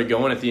he started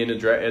going at the end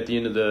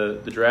of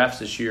the drafts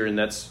this year, and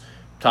that's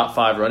top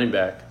 5 running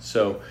back.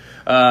 So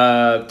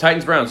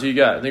Titans Browns. Who you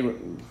got? I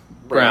think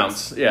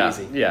Browns. Yeah,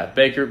 easy. Yeah.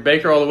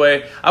 Baker all the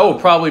way. I will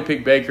probably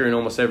pick Baker in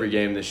almost every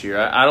game this year.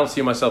 I don't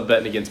see myself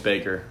betting against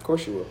Baker. Of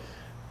course you will.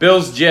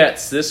 Bills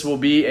Jets. This will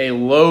be a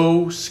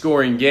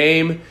low-scoring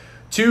game.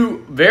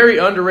 2 very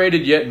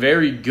underrated yet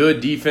very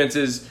good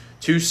defenses.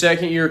 2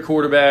 second-year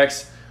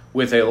quarterbacks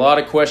with a lot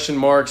of question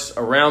marks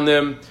around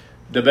them.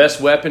 The best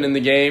weapon in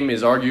the game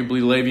is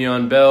arguably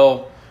Le'Veon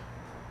Bell.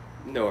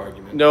 No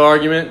argument. No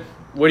argument.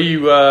 What do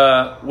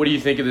you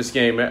think of this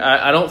game?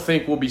 I don't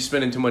think we'll be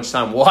spending too much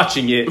time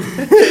watching it.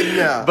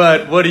 No.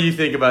 But what do you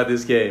think about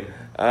this game?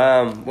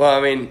 Well, I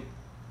mean,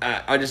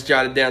 I just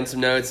jotted down some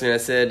notes and I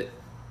said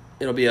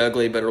it'll be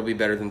ugly, but it'll be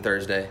better than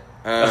Thursday.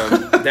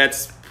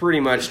 That's pretty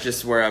much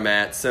just where I'm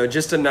at. So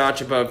just a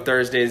notch above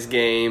Thursday's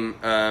game,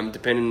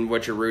 depending on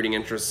what your rooting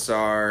interests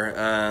are.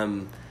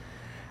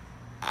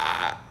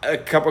 A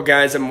couple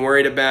guys I'm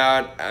worried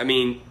about. I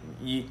mean,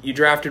 you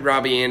drafted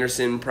Robbie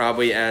Anderson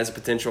probably as a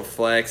potential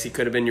flex. He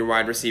could have been your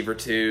wide receiver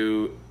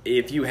too.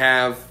 If you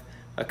have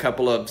a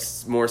couple of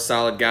more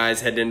solid guys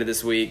heading into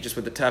this week, just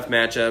with a tough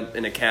matchup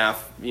and a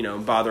calf,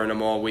 bothering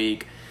them all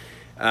week,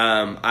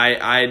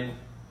 I'd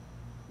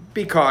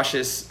be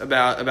cautious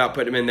about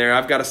putting him in there.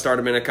 I've got to start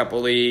him in a couple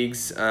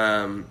leagues,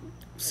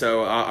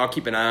 so I'll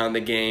keep an eye on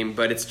the game.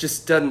 But it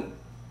just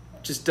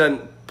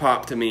doesn't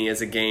pop to me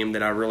as a game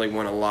that I really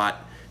want a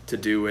lot to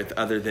do with,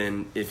 other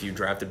than if you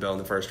drafted Bell in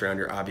the first round,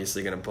 you're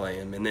obviously going to play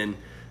him. And then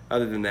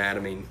other than that,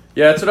 I mean...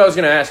 Yeah, that's what I was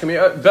going to ask. I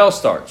mean, Bell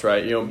starts,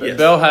 right? Yes.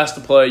 Bell has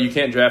to play. You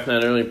can't draft him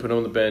that early and put him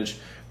on the bench.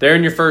 They're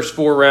in your first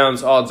 4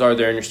 rounds. Odds are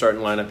they're in your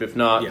starting lineup. If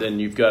not, then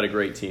you've got a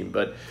great team.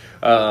 But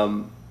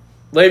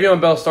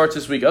Le'Veon Bell starts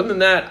this week. Other than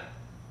that,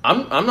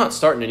 I'm not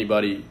starting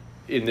anybody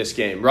in this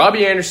game.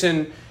 Robbie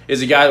Anderson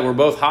is a guy that we're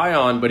both high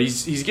on, but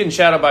he's getting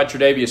shadowed by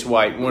Tre'Davious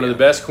White, one of the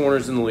best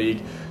corners in the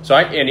league. So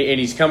and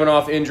he's coming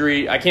off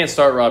injury. I can't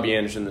start Robbie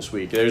Anderson this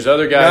week. There's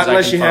other guys. Not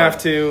unless you have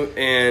to,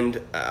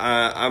 and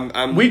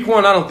I'm week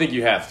 1. I don't think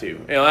you have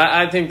to.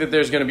 I think that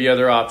there's going to be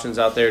other options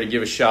out there to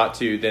give a shot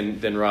to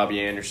than Robbie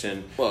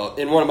Anderson. Well,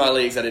 in one of my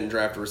leagues, I didn't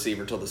draft a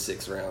receiver till the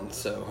 6th round.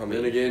 So I mean,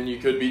 then again, you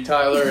could be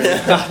Tyler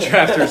and not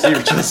draft a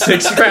receiver till the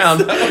 6th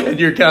round, and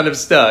you're kind of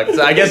stuck.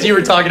 So I guess you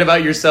were talking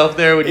about yourself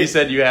there when you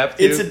said you have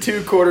to. It's a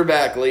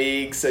 2-quarterback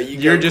league, so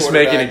you're just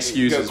making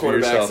excuses for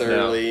yourself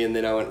early, now. And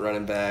then I went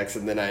running backs,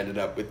 and then I ended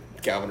up with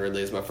Calvin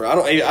Ridley as my first. I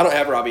don't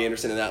have Robbie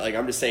Anderson in that. Like,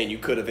 I'm just saying you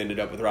could have ended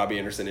up with Robbie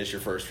Anderson as your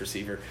first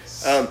receiver.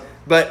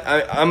 But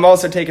I'm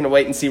also taking a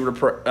wait and see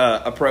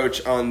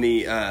approach on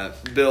the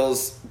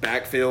Bills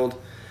backfield.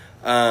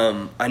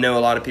 I know a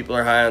lot of people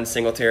are high on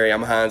Singletary.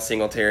 I'm high on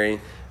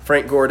Singletary.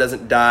 Frank Gore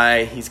doesn't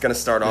die. He's going to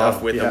start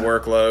off with a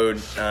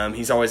workload.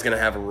 He's always going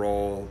to have a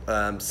role.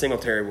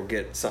 Singletary will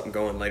get something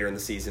going later in the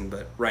season,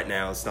 but right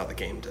now it's not the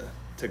game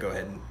to go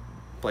ahead and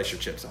place your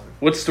chips on him.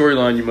 What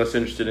storyline you most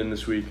interested in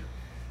this week?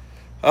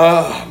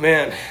 Oh,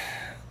 man.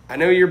 I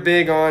know you're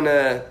big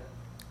on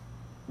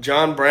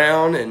John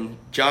Brown and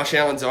Josh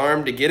Allen's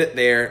arm to get it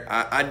there.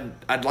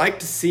 I'd like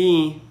to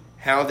see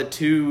how the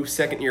two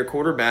second-year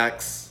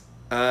quarterbacks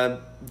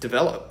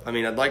develop. I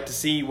mean, I'd like to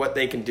see what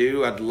they can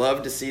do. I'd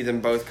love to see them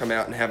both come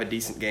out and have a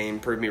decent game.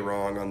 Prove me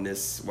wrong on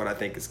this, what I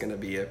think is going to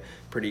be a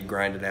pretty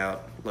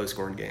grinded-out,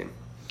 low-scoring game.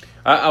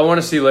 I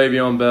want to see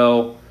Le'Veon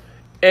Bell.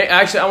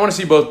 Actually, I want to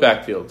see both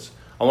backfields.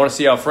 I want to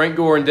see how Frank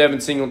Gore and Devin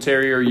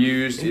Singletary are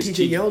used. And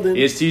T.J. Yeldon.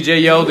 Is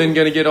T.J. Yeldon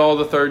going to get all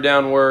the third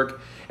down work?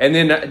 And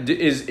then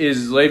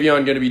is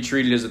Le'Veon going to be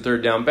treated as a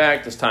third down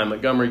back? Does Ty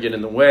Montgomery get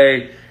in the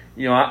way?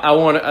 You know,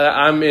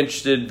 I'm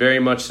interested very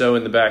much so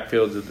in the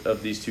backfields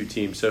of these two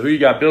teams. So who you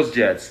got? Bills,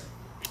 Jets.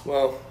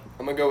 Well,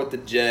 I'm going to go with the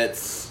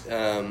Jets.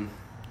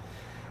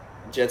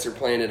 Jets are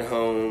playing at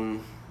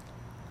home.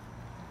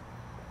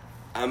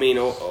 I mean,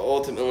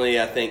 ultimately,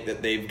 I think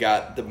that they've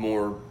got the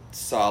more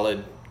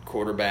solid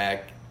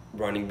quarterback,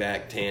 running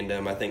back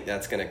tandem. I think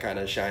that's going to kind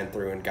of shine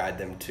through and guide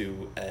them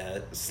to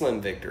a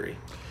slim victory.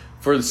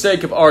 For the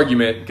sake of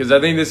argument, because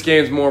I think this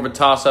game's more of a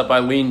toss-up, I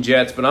lean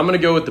Jets, but I'm going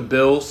to go with the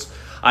Bills.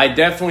 I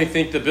definitely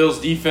think the Bills'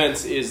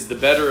 defense is the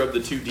better of the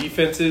two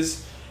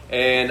defenses,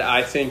 and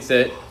I think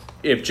that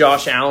if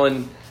Josh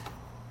Allen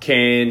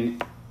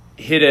can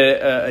hit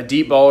a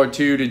deep ball or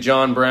two to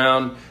John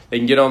Brown, they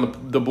can get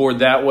on the board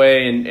that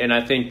way, and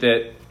I think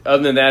that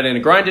other than that, in a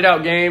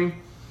grinded-out game,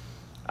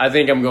 I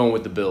think I'm going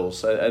with the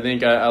Bills. I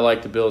think I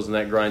like the Bills in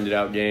that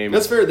grinded-out game.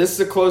 That's fair. This is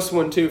a close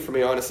one, too, for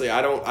me, honestly.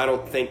 I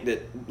don't think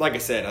that, like I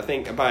said, I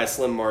think by a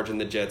slim margin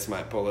the Jets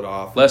might pull it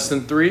off. Less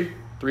than 3?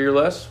 3 or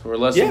less? Or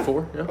less than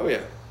 4? Yeah. Oh,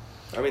 yeah.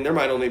 I mean, there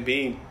might only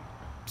be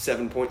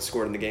 7 points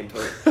scored in the game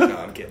total. No,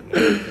 I'm kidding.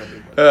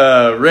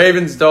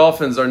 Ravens,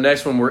 Dolphins, our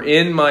next one. We're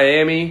in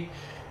Miami.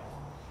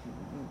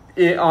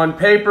 On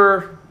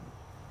paper,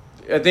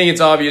 I think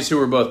it's obvious who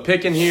we're both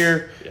picking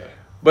here. Yeah.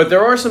 But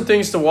there are some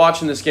things to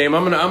watch in this game.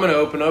 I'm gonna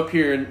open up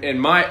here,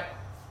 and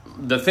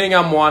the thing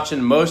I'm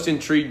watching most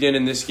intrigued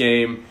in this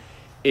game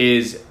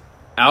is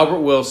Albert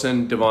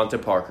Wilson, Devontae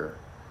Parker.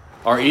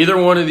 Are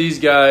either one of these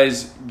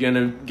guys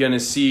gonna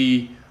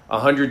see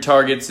 100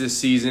 targets this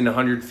season,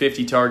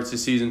 150 targets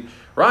this season?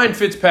 Ryan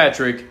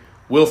Fitzpatrick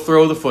will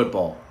throw the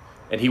football,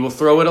 and he will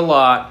throw it a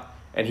lot,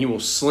 and he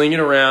will sling it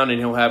around, and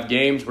he'll have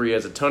games where he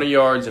has a ton of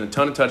yards and a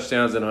ton of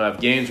touchdowns, and he'll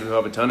have games where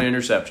he'll have a ton of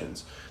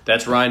interceptions.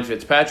 That's Ryan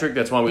Fitzpatrick.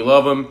 That's why we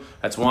love him.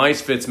 That's why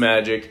he's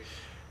Fitzmagic.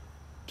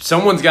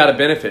 Someone's got to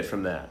benefit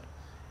from that.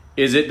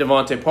 Is it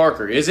Devontae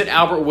Parker? Is it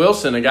Albert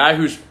Wilson, a guy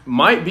who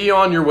might be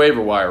on your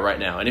waiver wire right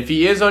now? And if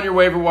he is on your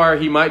waiver wire,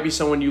 he might be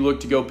someone you look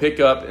to go pick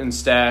up and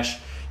stash.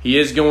 He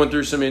is going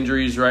through some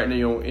injuries right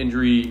now,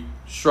 injury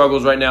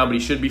struggles right now, but he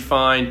should be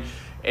fine.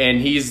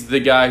 And he's the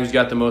guy who's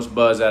got the most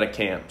buzz out of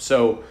camp.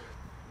 So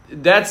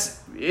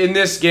that's in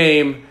this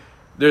game.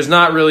 There's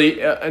not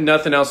really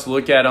nothing else to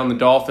look at on the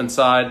Dolphins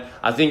side.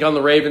 I think on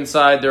the Ravens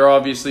side, there are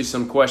obviously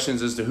some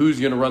questions as to who's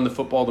going to run the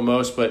football the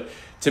most. But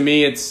to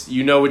me, it's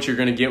what you're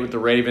going to get with the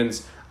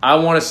Ravens. I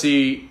want to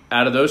see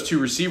out of those two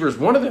receivers,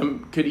 one of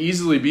them could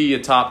easily be a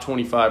top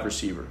 25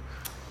 receiver.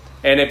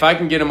 And if I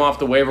can get him off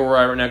the waiver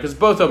wire right now, because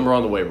both of them are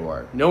on the waiver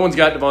wire. No one's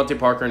got Devontae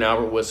Parker and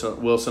Albert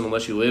Wilson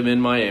unless you live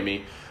in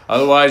Miami.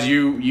 Otherwise,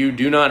 you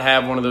do not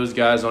have one of those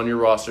guys on your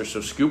roster.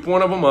 So scoop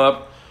one of them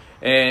up.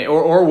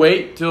 Or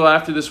wait till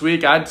after this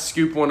week. I'd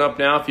scoop one up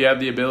now if you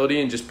have the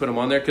ability and just put them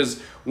on there, because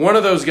one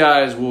of those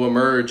guys will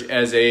emerge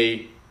as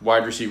a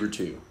wide receiver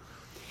too.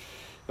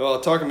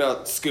 Well, talking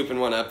about scooping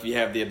one up, you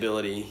have the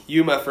ability.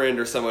 You, my friend,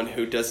 are someone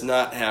who does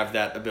not have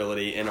that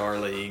ability in our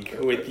league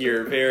with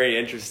your very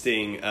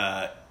interesting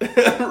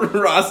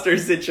roster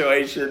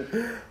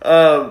situation.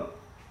 I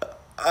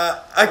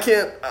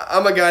can't.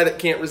 I'm a guy that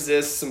can't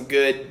resist some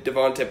good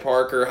Devontae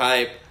Parker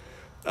hype.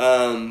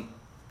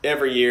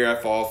 Every year I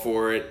fall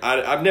for it.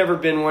 I've never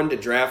been one to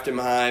draft him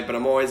high, but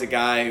I'm always a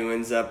guy who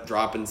ends up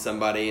dropping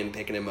somebody and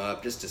picking him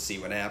up just to see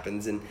what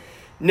happens, and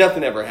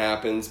nothing ever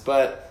happens.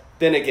 But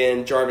then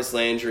again, Jarvis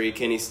Landry,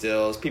 Kenny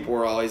Stills, people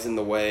were always in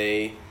the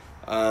way.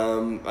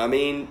 I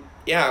mean,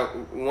 yeah,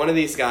 one of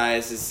these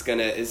guys is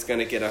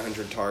gonna get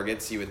 100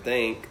 targets, you would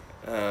think.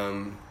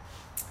 I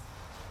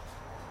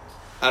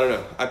don't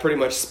know. I pretty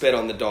much spit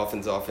on the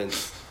Dolphins'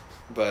 offense,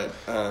 but.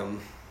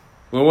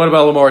 Well, what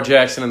about Lamar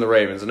Jackson and the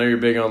Ravens? I know you're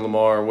big on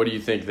Lamar. What do you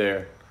think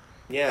there?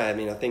 Yeah, I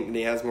mean, I think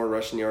he has more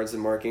rushing yards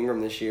than Mark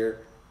Ingram this year.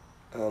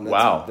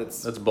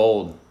 That's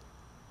bold.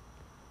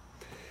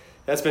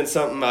 That's been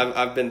something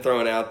I've been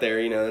throwing out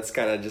there. That's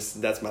kind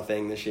of that's my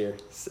thing this year,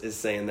 is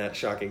saying that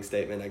shocking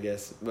statement, I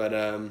guess. But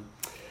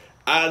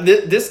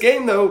this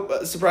game,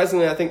 though,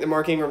 surprisingly, I think that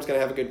Mark Ingram's going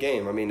to have a good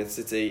game. I mean,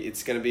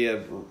 it's going to be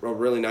a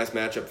really nice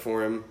matchup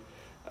for him.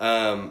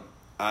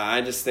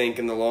 I just think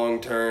in the long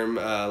term,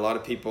 a lot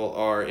of people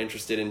are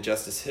interested in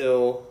Justice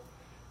Hill,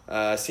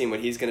 seeing what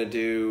he's going to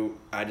do.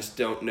 I just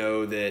don't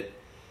know that,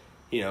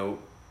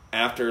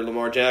 after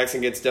Lamar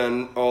Jackson gets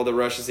done all the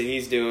rushes that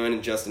he's doing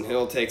and Justin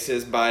Hill takes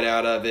his bite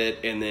out of it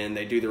and then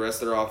they do the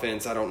rest of their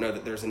offense, I don't know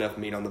that there's enough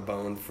meat on the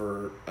bone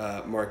for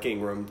Mark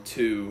Ingram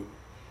to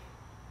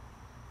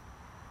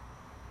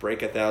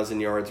break 1,000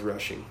 yards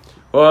rushing.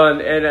 Well,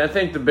 and I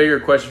think the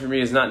bigger question for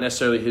me is not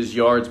necessarily his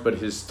yards, but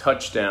his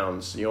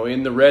touchdowns.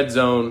 In the red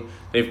zone,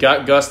 they've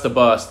got Gus the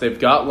Bus, they've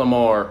got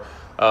Lamar.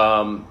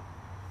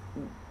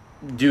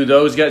 Do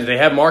those guys? They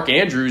have Mark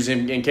Andrews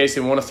in case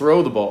they want to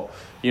throw the ball.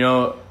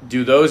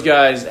 Do those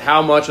guys?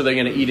 How much are they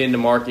going to eat into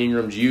Mark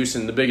Ingram's use?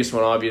 And the biggest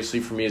one, obviously,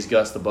 for me is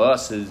Gus the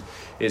Bus.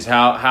 Is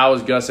how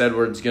is Gus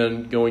Edwards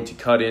going to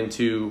cut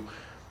into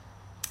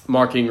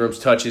Mark Ingram's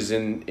touches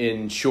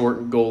in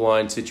short goal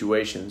line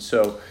situations?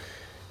 So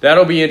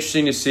that'll be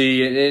interesting to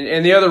see.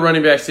 And the other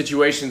running back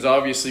situations,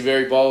 obviously,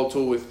 very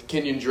volatile with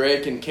Kenyon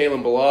Drake and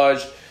Kalen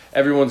Ballage.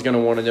 Everyone's going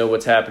to want to know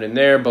what's happening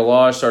there.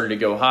 Ballage started to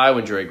go high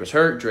when Drake was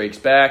hurt. Drake's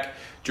back.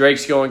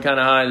 Drake's going kind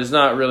of high. There's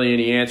not really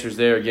any answers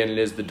there. Again, it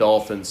is the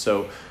Dolphins.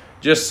 So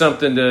just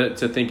something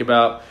to think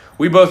about.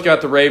 We both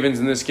got the Ravens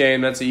in this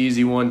game. That's an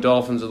easy one.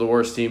 Dolphins are the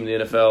worst team in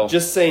the NFL.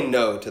 Just say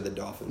no to the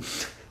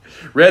Dolphins.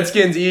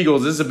 Redskins,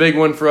 Eagles. This is a big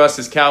one for us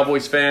as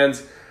Cowboys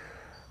fans.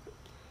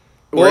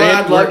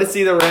 I'd love to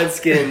see the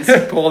Redskins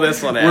pull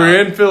this one out.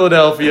 We're in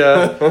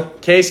Philadelphia.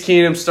 Case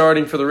Keenum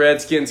starting for the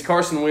Redskins.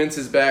 Carson Wentz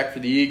is back for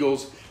the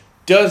Eagles.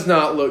 Does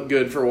not look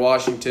good for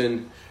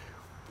Washington.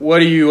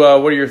 What are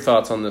your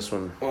thoughts on this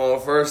one? Well,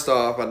 first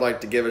off, I'd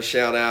like to give a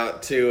shout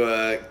out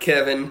to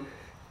Kevin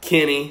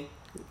Kinney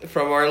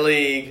from our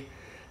league.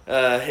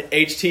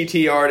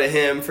 HTTR to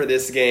him for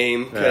this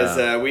game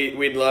because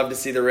we'd love to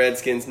see the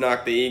Redskins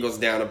knock the Eagles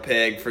down a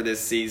peg for this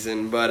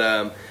season.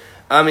 But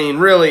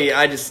really,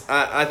 I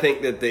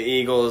think that the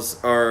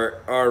Eagles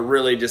are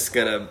really just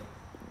gonna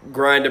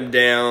grind them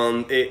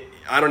down.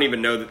 I don't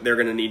even know that they're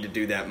going to need to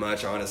do that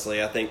much,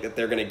 honestly. I think that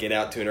they're going to get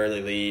out to an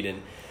early lead.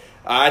 And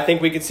I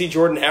think we could see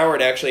Jordan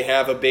Howard actually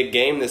have a big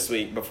game this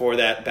week before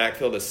that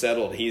backfield is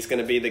settled. He's going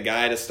to be the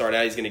guy to start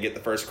out. He's going to get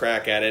the first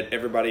crack at it.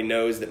 Everybody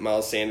knows that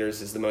Miles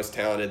Sanders is the most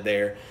talented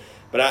there.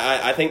 But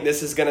I think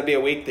this is going to be a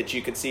week that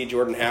you could see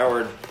Jordan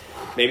Howard.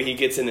 Maybe he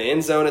gets in the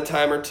end zone a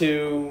time or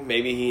two.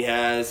 Maybe he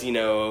has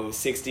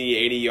 60,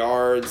 80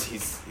 yards.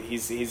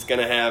 He's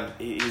going to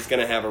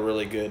have a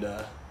really good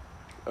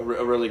a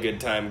really good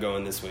time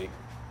going this week.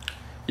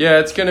 Yeah,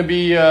 it's going to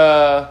be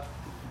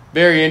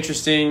very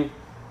interesting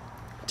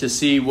to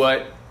see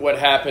what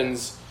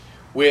happens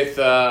with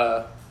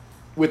the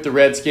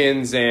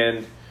Redskins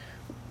and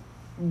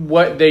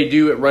what they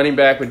do at running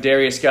back with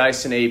Darius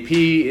Geis and AP.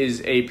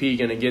 Is AP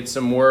going to get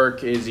some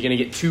work? Is he going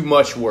to get too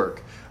much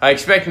work? I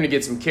expect him to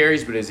get some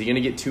carries, but is he going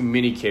to get too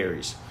many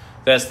carries?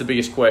 That's the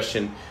biggest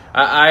question.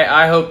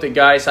 I hope that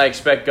I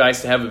expect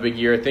Geis to have a big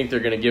year. I think they're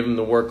going to give him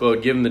the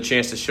workload, give him the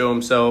chance to show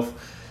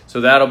himself. So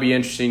that'll be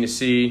interesting to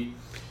see.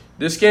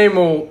 This game,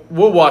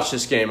 we'll watch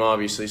this game,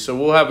 obviously. So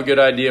we'll have a good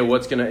idea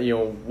what's going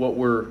to, what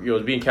we're,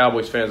 as being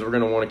Cowboys fans, we're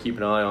going to want to keep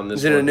an eye on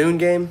this. Is it a noon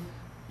game?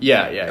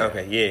 Yeah.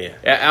 Okay,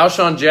 yeah.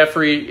 Alshon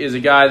Jeffrey is a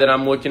guy that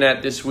I'm looking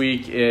at this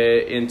week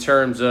in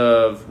terms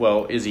of,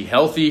 is he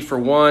healthy for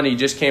one? He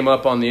just came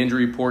up on the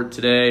injury report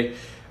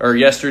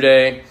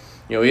yesterday.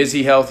 Is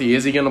he healthy?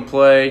 Is he going to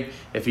play?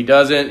 If he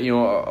doesn't,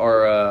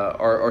 our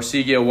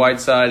Arcega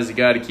Whiteside is a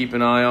guy to keep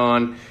an eye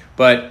on.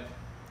 But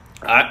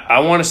I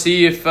want to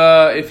see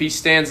if he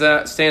stands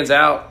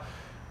out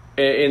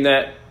in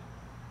that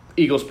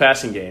Eagles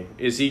passing game.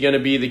 Is he going to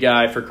be the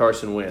guy for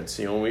Carson Wentz?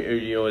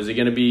 Is he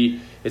going to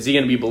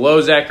be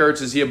below Zach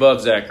Ertz? Is he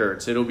above Zach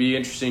Ertz? It'll be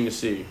interesting to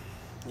see.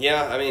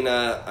 Yeah,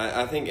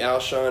 I think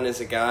Alshon is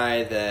a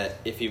guy that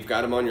if you've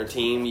got him on your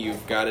team,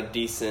 you've got a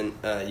decent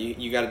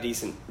you got a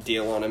decent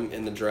deal on him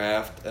in the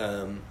draft.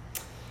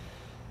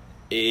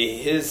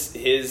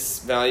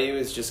 His value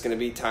is just going to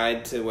be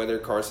tied to whether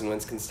Carson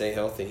Wentz can stay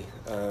healthy.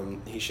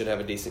 He should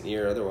have a decent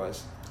year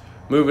otherwise.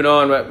 Moving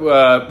on,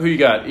 who you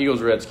got?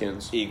 Eagles,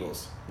 Redskins?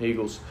 Eagles.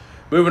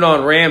 Moving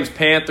on, Rams,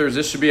 Panthers.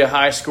 This should be a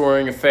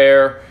high-scoring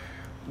affair.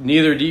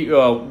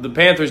 The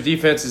Panthers'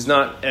 defense is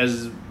not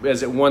as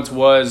it once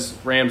was.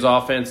 Rams'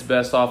 offense,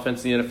 best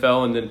offense in the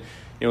NFL, and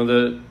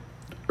then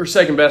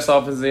second best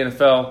offense in the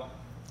NFL.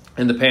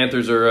 And the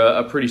Panthers are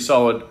a pretty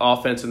solid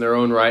offense in their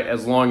own right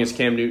as long as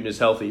Cam Newton is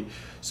healthy.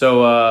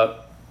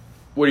 So,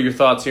 what are your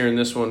thoughts here in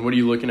this one? What are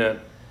you looking at?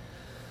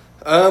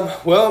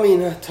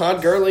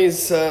 Todd Gurley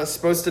is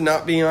supposed to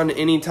not be on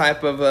any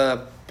type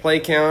of play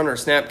count or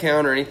snap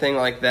count or anything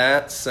like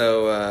that.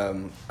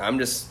 So I'm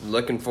just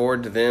looking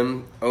forward to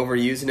them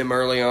overusing him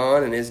early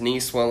on and his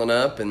knee swelling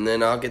up, and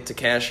then I'll get to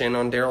cash in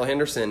on Darrell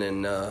Henderson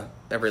in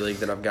every league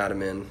that I've got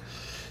him in.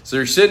 So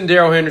you're sitting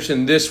Darrell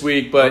Henderson this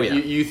week, but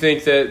you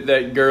think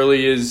that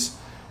Gurley is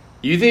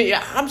 –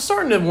 I'm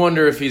starting to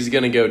wonder if he's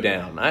going to go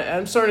down.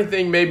 I'm starting to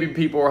think maybe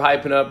people are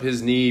hyping up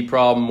his knee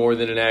problem more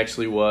than it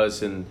actually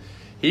was, and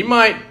he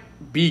might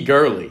be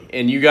Gurley.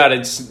 And you got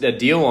a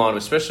deal on him,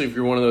 especially if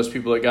you're one of those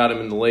people that got him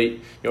in the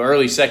late,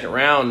 early second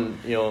round.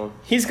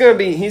 He's gonna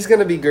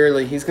be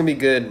Gurley. He's gonna be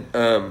good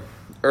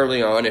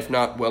early on, if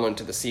not well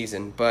into the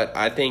season. But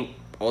I think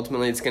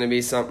ultimately it's going to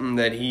be something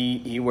that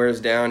he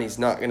wears down. He's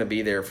not going to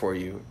be there for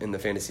you in the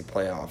fantasy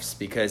playoffs,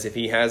 because if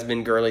he has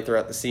been Gurley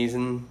throughout the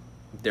season,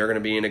 they're going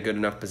to be in a good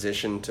enough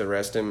position to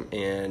rest him,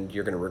 and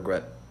you're going to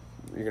regret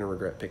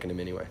regret picking him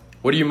anyway.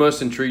 What are you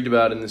most intrigued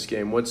about in this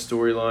game? What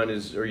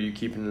storyline are you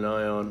keeping an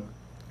eye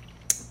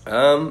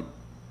on?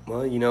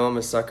 Well, I'm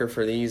a sucker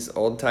for these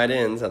old tight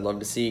ends. I'd love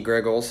to see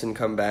Greg Olsen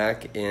come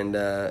back and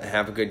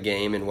have a good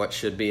game in what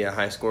should be a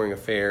high-scoring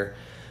affair.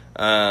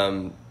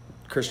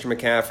 Christian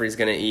McCaffrey's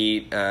going to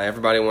eat.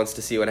 Everybody wants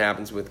to see what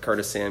happens with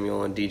Curtis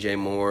Samuel and DJ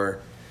Moore.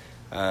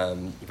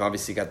 You've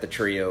obviously got the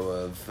trio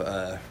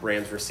of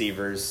Rams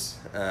receivers.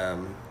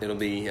 It'll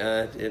be.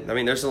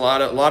 There's a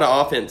lot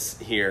of offense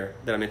here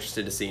that I'm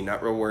interested to see.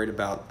 Not real worried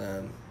about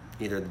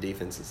either of the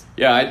defenses.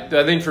 Yeah,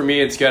 I think for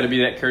me it's got to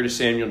be that Curtis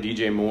Samuel,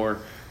 DJ Moore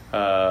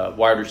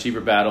wide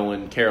receiver battle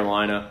in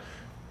Carolina.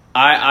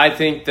 I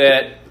think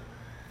that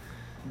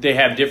they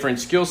have different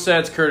skill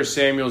sets. Curtis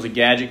Samuel's a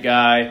gadget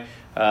guy.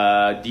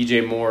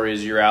 DJ Moore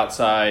is your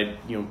outside,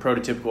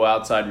 prototypical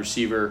outside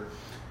receiver.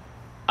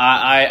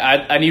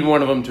 I need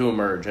one of them to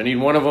emerge. I need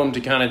one of them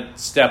to kind of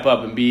step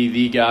up and be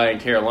the guy in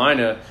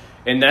Carolina,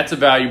 and that's a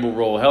valuable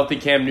role. Healthy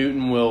Cam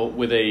Newton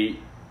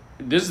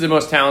this is the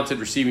most talented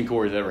receiving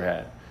corps he's ever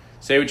had.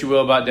 Say what you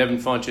will about Devin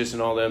Funchess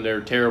and all them,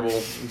 they're terrible.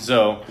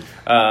 So,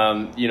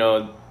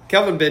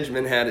 Kelvin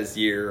Benjamin had his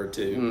year or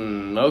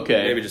two.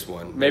 Okay. Maybe just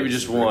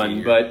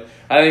one. But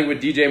I think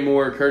with DJ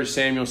Moore, Curtis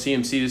Samuel,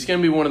 CMC, this is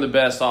going to be one of the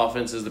best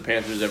offenses the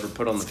Panthers ever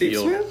put on the Steve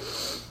field.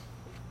 Smith?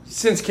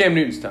 Since Cam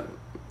Newton's time.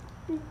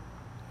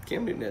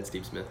 Cam Newton had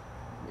Steve Smith.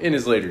 In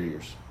his later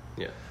years.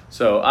 Yeah.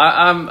 So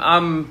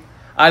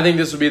I think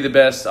this will be the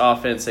best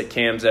offense that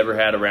Cam's ever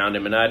had around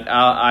him, and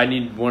I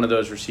need one of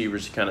those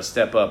receivers to kind of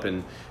step up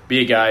and be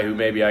a guy who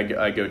maybe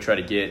I go try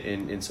to get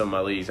in some of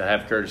my leagues. I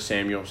have Curtis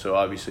Samuel, so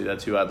obviously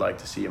that's who I'd like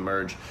to see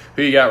emerge.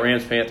 Who you got,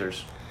 Rams,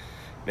 Panthers?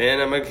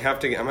 Man, I'm gonna have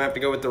to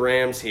go with the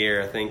Rams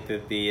here. I think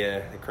that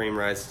the cream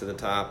rises to the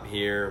top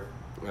here.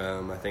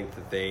 I think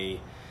that they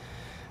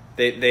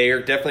are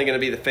definitely going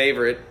to be the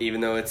favorite,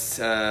 even though it's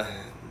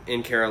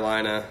in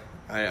Carolina.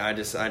 I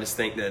just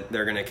think that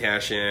they're going to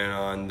cash in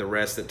on the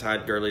rest that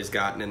Todd Gurley's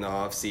gotten in the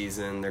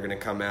offseason. They're going to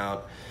come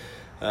out.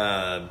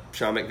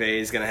 Sean McVay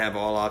is going to have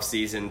all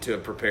offseason to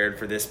have prepared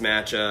for this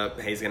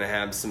matchup. He's going to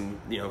have some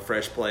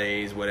fresh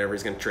plays, whatever.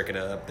 He's going to trick it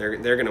up. They're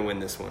going to win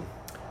this one.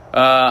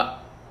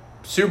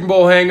 Super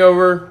Bowl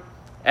hangover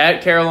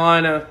at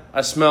Carolina.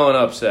 I smell an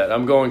upset.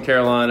 I'm going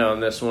Carolina on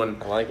this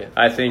one. I like it.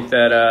 I think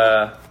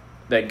that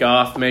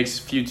Goff makes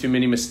a few too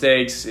many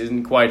mistakes,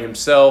 isn't quite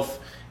himself,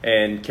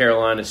 and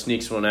Carolina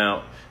sneaks one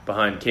out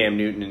behind Cam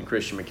Newton and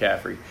Christian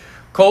McCaffrey.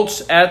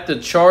 Colts at the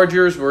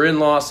Chargers. We're in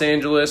Los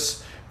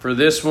Angeles for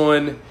this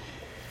one.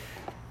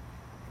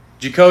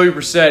 Jacoby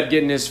Brissett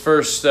getting his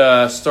first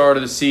start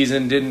of the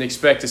season. Didn't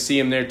expect to see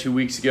him there 2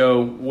 weeks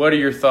ago. What are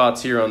your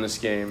thoughts here on this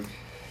game?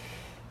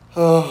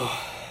 RIP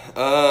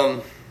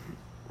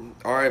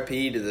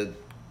to the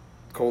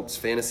Colts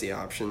fantasy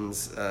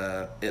options,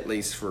 at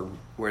least for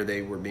where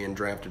they were being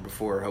drafted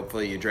before.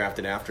 Hopefully you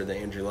drafted after the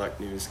Andrew Luck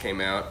news came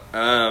out.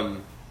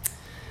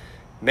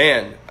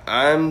 Man,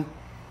 I'm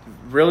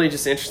really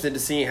just interested to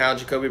see how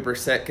Jacoby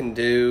Brissett can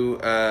do.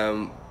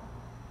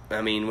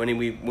 When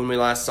we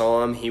last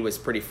saw him, he was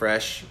pretty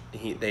fresh.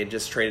 They had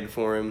just traded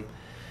for him.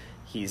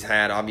 He's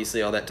had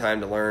obviously all that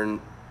time to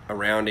learn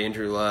around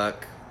Andrew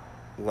Luck,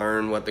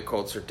 learn what the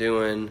Colts are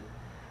doing.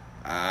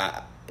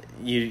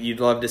 You'd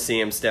love to see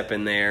him step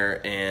in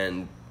there,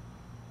 and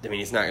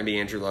he's not going to be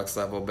Andrew Luck's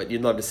level, but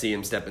you'd love to see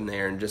him step in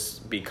there and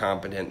just be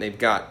competent. They've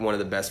got one of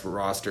the best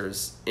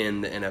rosters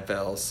in the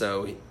NFL,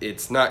 so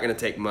it's not going to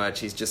take much.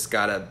 He's just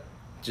got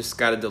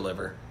to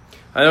deliver.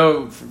 I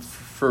know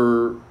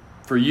for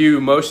you,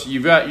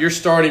 you're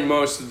starting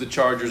most of the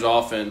Chargers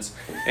offense,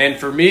 and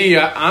for me,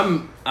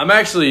 I'm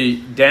actually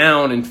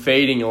down and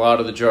fading a lot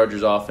of the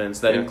Chargers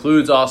offense. That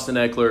includes Austin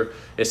Eckler,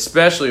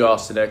 especially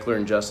Austin Eckler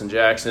and Justin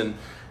Jackson.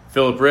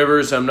 Phillip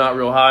Rivers, I'm not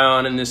real high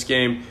on in this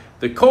game.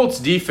 The Colts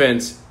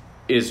defense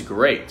is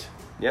great.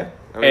 Yeah.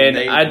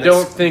 I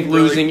don't think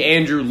losing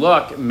Andrew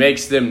Luck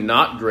makes them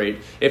not great.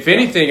 If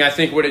anything, I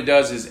think what it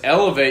does is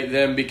elevate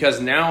them, because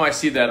now I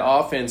see that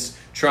offense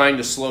trying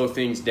to slow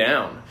things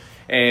down.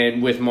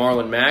 And with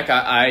Marlon Mack,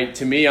 I'm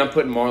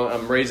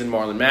raising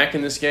Marlon Mack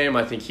in this game.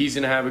 I think he's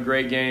going to have a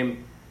great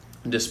game.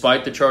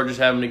 Despite the Chargers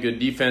having a good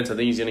defense, I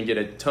think he's going to get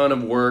a ton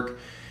of work.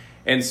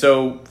 And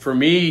so for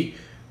me,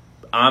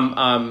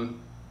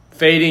 I'm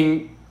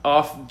fading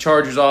off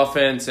Chargers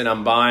offense, and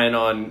I'm buying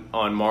on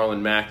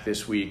Marlon Mack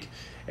this week.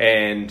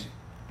 And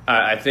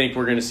I think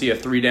we're going to see a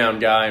 3-down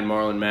guy in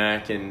Marlon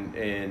Mack, and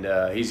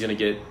he's going to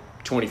get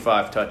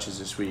 25 touches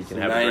this week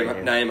and have a great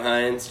game. Nyheim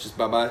Hines, just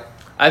bye-bye.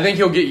 I think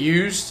he'll get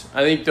used.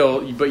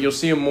 But you'll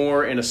see him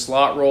more in a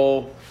slot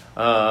role,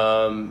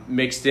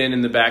 mixed in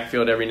the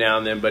backfield every now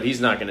and then. But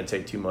he's not going to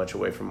take too much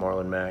away from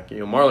Marlon Mack.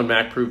 Marlon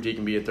Mack proved he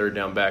can be a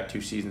 3rd-down back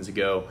 2 seasons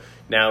ago.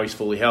 Now he's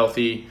fully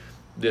healthy.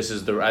 I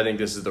think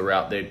this is the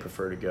route they'd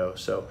prefer to go.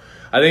 So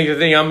I think the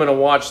thing I'm going to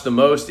watch the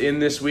most in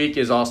this week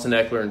is Austin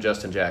Eckler and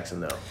Justin Jackson,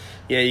 though.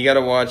 Yeah, you got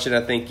to watch it.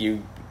 I think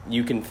you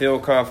can feel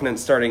confident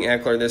starting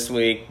Eckler this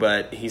week,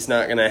 but he's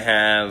not going to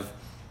have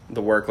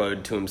the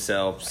workload to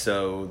himself,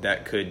 so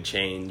that could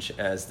change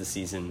as the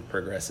season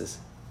progresses.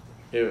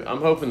 Yeah, I'm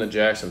hoping that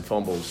Jackson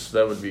fumbles.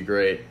 That would be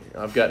great.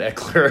 I've got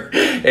Eckler,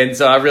 and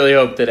so I really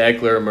hope that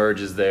Eckler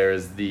emerges there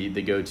as the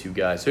go-to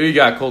guy. So who you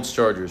got, Colts,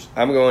 Chargers?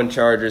 I'm going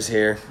Chargers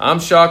here. I'm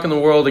shocking the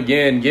world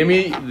again. Give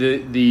me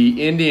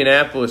the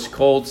Indianapolis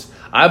Colts.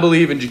 I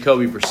believe in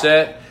Jacoby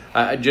Brissett.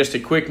 Just a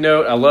quick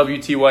note, I love you,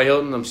 T.Y.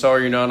 Hilton. I'm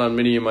sorry you're not on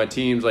many of my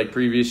teams like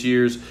previous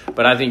years,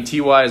 but I think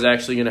T.Y. is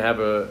actually going to have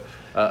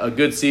a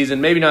good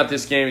season. Maybe not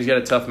this game. He's got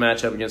a tough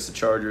matchup against the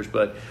Chargers,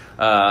 but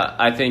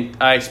I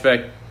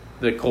expect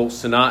the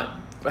Colts to not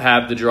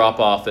have the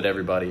drop-off that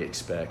everybody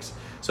expects.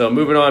 So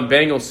moving on,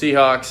 Bengals,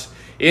 Seahawks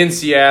in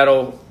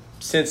Seattle.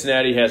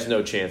 Cincinnati has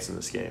no chance in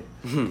this game.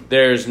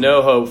 There's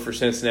no hope for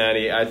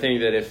Cincinnati. I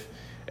think that if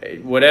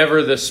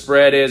whatever the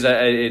spread is,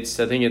 I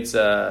think it's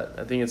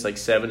like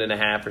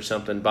 7.5 or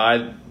something.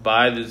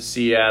 By the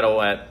Seattle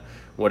at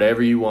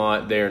whatever you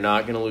want. They are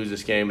not going to lose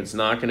this game. It's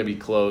not going to be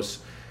close.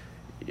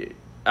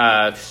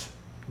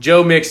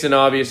 Joe Mixon,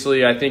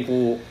 obviously, I think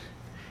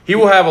he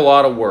will have a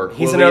lot of work.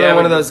 He's another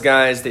one of those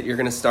guys that you're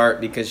going to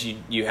start because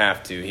you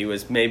have to. He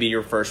was maybe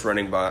your first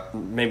running back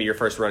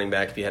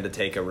if you had to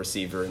take a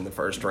receiver in the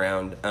first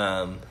round.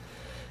 The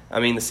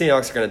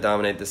Seahawks are going to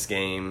dominate this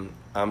game.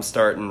 I'm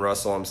starting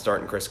Russell. I'm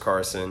starting Chris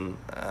Carson.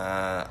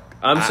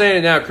 I'm saying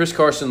it now. Chris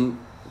Carson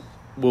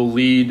will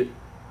lead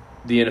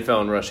the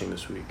NFL in rushing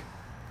this week.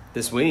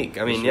 This week,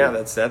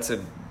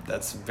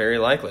 that's very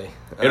likely.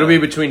 It'll be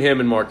between him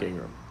and Mark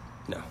Ingram.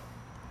 No,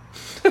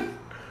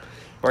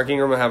 Mark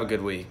Ingram will have a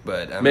good week,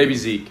 but maybe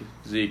Zeke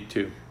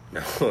too. No,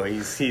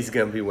 he's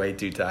going to be way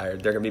too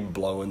tired. They're going to be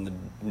blowing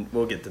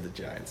we'll get to the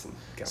Giants.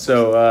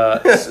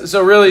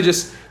 So really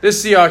just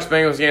this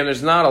Seahawks-Bengals game,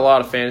 there's not a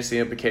lot of fantasy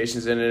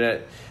implications in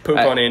it. Poop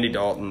on Andy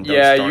Dalton.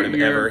 Don't start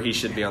him ever. He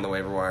should be on the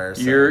waiver wire.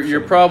 So you're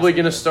probably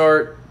going to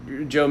start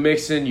Joe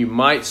Mixon. You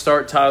might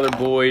start Tyler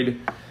Boyd.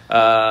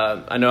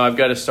 I know I've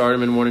got to start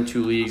him in 1 or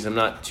 2 leagues. I'm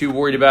not too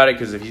worried about it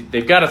because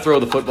they've got to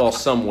throw the football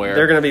somewhere.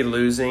 They're going to be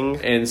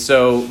losing. And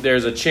so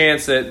there's a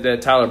chance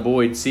that Tyler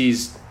Boyd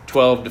sees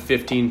 12 to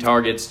 15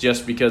 targets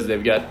just because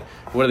they've got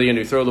 – what are they going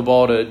to do, throw the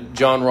ball to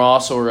John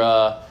Ross or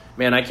I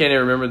can't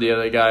even remember the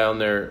other guy on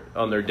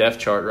their depth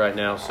chart right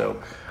now.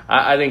 So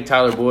I think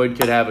Tyler Boyd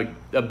could have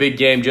a big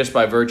game just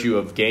by virtue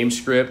of game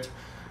script,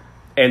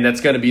 and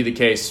that's going to be the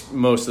case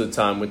most of the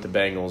time with the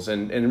Bengals.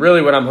 And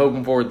really what I'm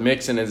hoping for with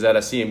Mixon is that I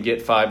see him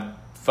get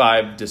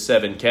 5 to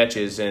 7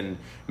 catches and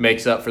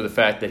makes up for the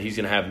fact that he's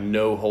going to have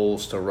no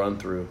holes to run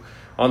through.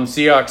 On the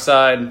Seahawks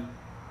side,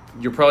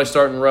 you're probably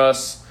starting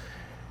Russ.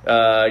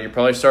 You're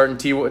probably starting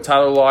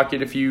Tyler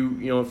Lockett if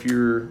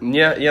you're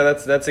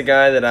that's a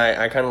guy that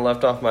I kind of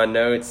left off my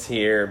notes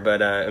here,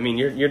 but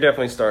you're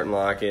definitely starting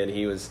Lockett.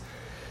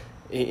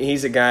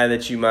 He's a guy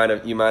that you might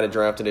have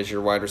drafted as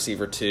your wide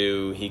receiver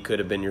 2. He could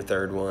have been your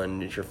third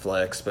one as your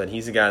flex, but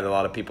he's a guy that a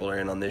lot of people are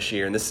in on this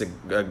year, and this is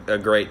a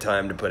great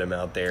time to put him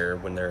out there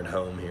when they're at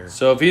home here.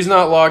 So if he's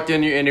not locked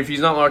in your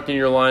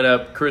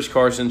lineup, Chris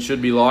Carson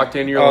should be locked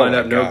in your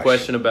lineup, no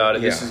question about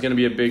it. Yeah. This is going to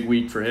be a big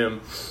week for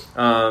him.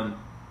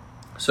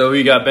 So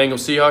you got Bengals,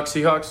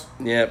 Seahawks?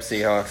 Yep,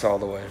 Seahawks all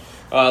the way.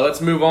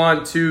 Let's move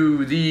on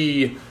to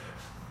the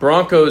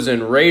Broncos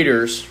and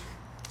Raiders.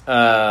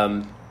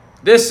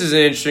 This is an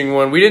interesting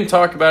one. We didn't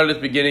talk about it at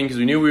the beginning because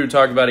we knew we would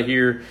talk about it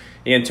here.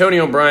 The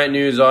Antonio Bryant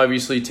news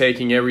obviously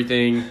taking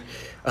everything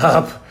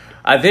up.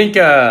 I think,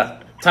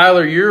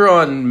 Tyler, you're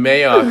on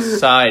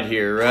Mayock's side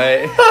here,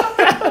 right?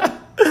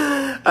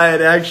 I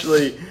had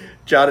actually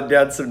jotted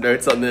down some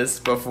notes on this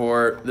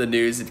before the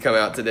news had come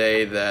out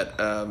today that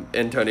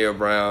Antonio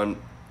Brown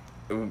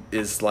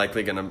is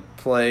likely going to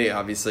play.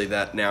 Obviously,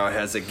 that now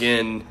has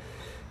again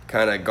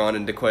kind of gone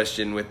into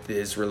question with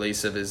his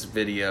release of his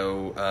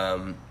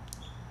video,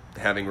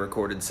 having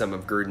recorded some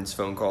of Gruden's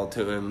phone call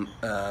to him.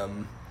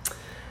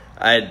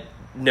 I had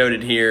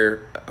noted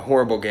here,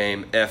 horrible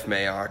game, F.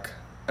 Mayock.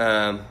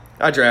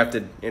 I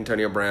drafted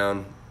Antonio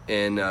Brown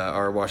in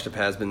our Washed Up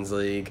Has-Beens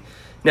League.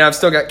 Now, I've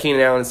still got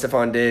Keenan Allen and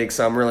Stephon Diggs,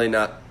 so I'm really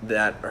not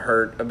that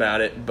hurt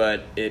about it,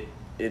 but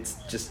it's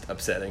just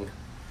upsetting.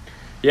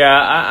 Yeah,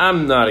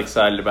 I'm not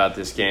excited about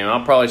this game.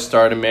 I'll probably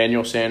start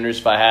Emmanuel Sanders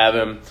if I have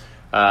him.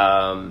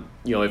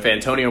 If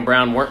Antonio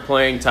Brown weren't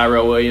playing,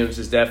 Tyrell Williams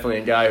is definitely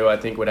a guy who I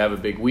think would have a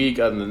big week.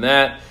 Other than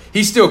that,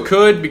 he still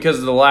could because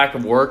of the lack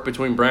of work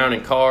between Brown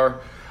and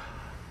Carr.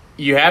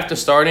 You have to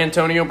start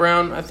Antonio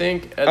Brown, I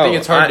think. I think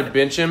it's hard to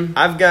bench him.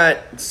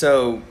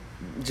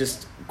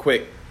 Just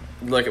quick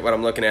look at what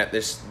I'm looking at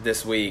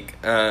this week.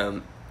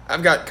 I've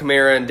got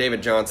Kamara and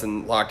David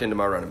Johnson locked into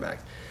my running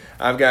backs.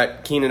 I've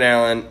got Keenan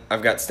Allen.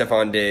 I've got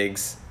Stephon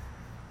Diggs.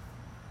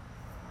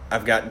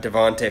 I've got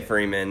Devontae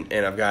Freeman,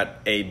 and I've got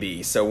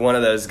AB. So one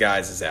of those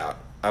guys is out.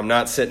 I'm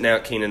not sitting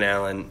out Keenan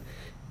Allen.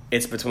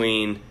 It's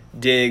between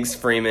Diggs,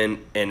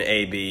 Freeman, and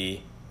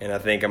AB, and I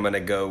think I'm going to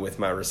go with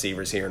my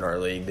receivers here in our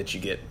league that you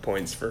get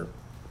points for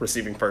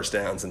receiving first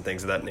downs and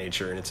things of that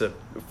nature, and it's a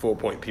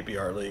full-point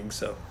PPR league,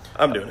 so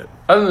I'm doing it.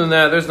 Other than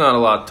that, there's not a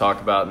lot to talk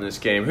about in this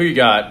game. Who you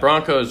got?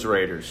 Broncos,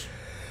 Raiders?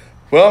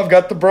 Well, I've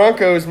got the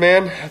Broncos,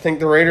 man. I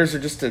think the Raiders are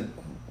just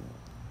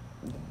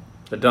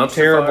The dumpster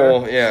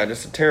terrible, fire? yeah,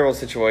 just a terrible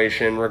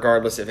situation.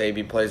 Regardless if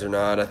AB plays or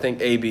not, I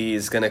think AB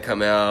is going to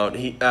come out.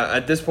 He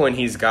at this point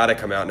he's got to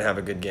come out and have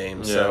a good game.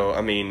 Yeah. So I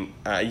mean,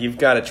 you've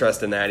got to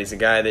trust in that. He's a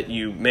guy that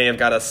you may have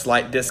got a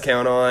slight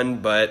discount on,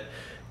 but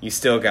you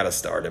still got to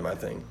start him, I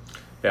think.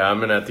 Yeah, I'm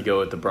going to have to go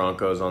with the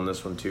Broncos on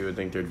this one, too. I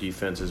think their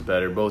defense is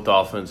better. Both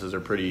offenses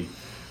are pretty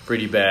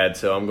bad,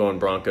 so I'm going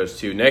Broncos,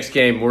 too. Next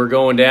game, we're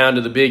going down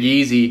to the Big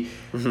Easy.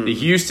 The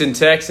Houston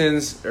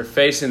Texans are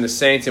facing the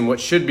Saints in what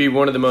should be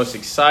one of the most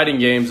exciting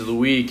games of the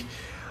week.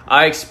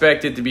 I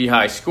expect it to be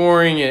high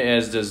scoring,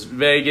 as does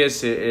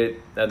Vegas. I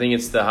think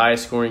it's the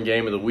highest scoring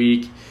game of the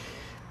week.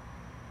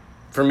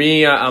 For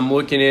me, I'm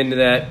looking into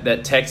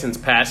that Texans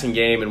passing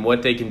game and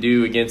what they can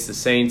do against the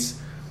Saints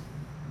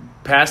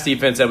pass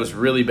defense that was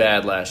really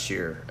bad last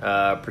year,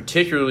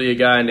 particularly a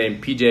guy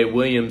named P.J.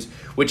 Williams,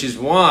 which is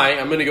why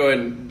I'm going to go ahead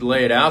and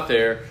lay it out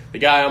there. The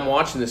guy I'm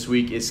watching this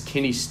week is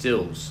Kenny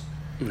Stills.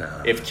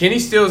 No. If Kenny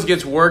Stills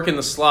gets work in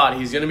the slot,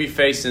 he's going to be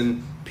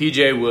facing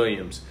P.J.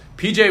 Williams.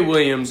 P.J.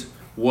 Williams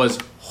was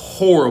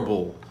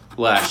horrible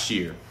last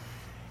year.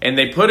 And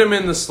they put him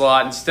in the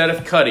slot. Instead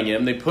of cutting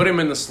him, they put him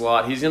in the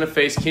slot. He's going to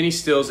face Kenny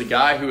Stills, a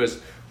guy who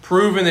has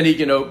proven that he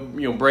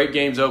can break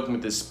games open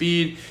with his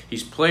speed.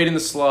 He's played in the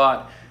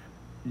slot.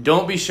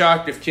 Don't be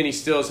shocked if Kenny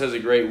Stills has a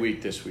great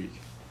week this week.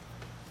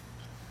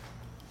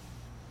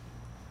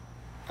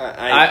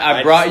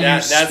 I brought you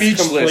that's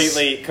speechless.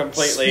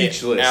 completely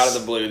Speechless. out of the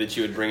blue that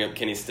you would bring up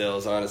Kenny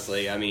Stills,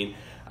 honestly. I mean,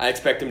 I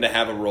expect him to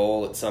have a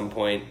role at some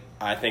point.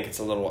 I think it's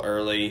a little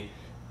early.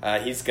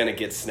 He's going to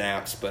get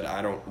snaps, but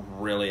I don't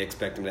really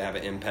expect him to have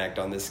an impact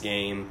on this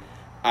game.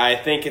 I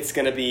think it's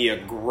going to be a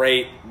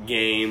great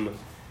game.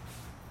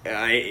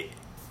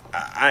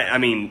 I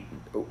mean,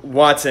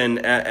 Watson,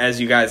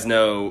 as you guys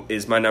know,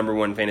 is my number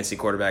one fantasy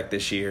quarterback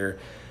this year.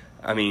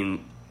 I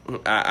mean,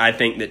 I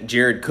think that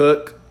Jared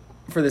Cook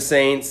for the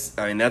Saints,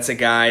 I mean, that's a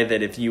guy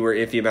that if you were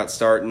iffy about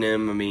starting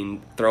him, I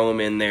mean, throw him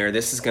in there.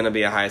 This is going to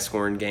be a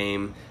high-scoring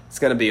game. It's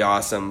going to be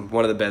awesome.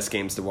 One of the best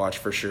games to watch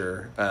for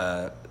sure.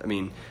 I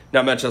mean,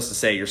 not much else to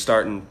say. You're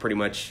starting pretty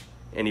much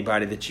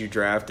anybody that you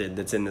drafted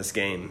that's in this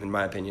game, in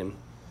my opinion.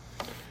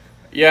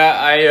 Yeah,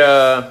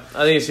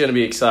 I think it's going to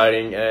be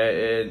exciting.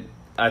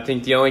 I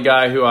think the only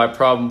guy who I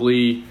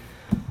probably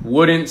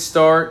wouldn't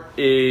start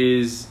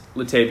is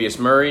Latavius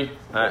Murray.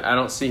 I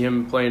don't see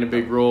him playing a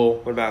big role.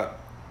 What about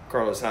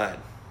Carlos Hyde?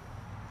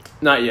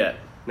 Not yet.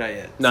 Not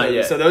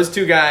yet. So those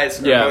two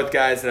guys are Yeah. both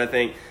guys that I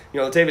think,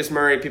 Latavius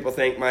Murray, people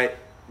think might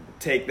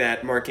take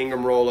that Mark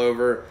Ingram role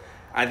over.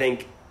 I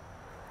think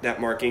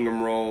that Mark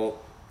Ingram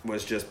role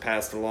was just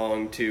passed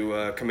along to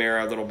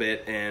Kamara a little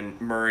bit,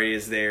 and Murray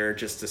is there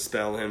just to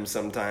spell him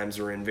sometimes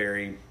or in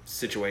very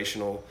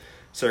situational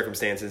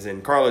circumstances.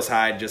 And Carlos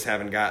Hyde just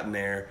haven't gotten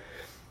there.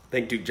 I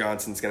think Duke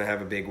Johnson's going to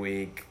have a big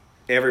week.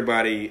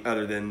 Everybody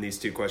other than these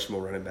two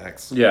questionable running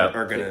backs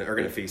are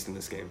gonna feast in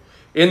this game.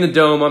 In the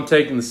Dome, I'm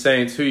taking the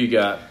Saints. Who you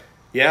got?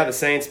 Yeah, the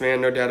Saints,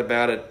 man, no doubt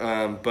about it.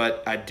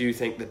 But I do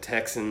think the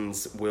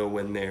Texans will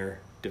win their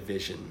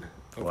division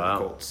over the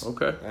Colts.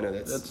 Okay. I know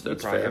that's you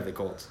probably fair. have the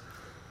Colts.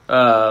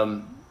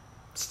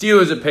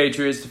 Steelers at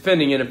Patriots,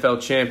 defending NFL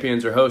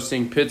champions, are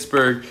hosting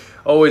Pittsburgh.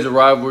 Always a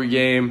rivalry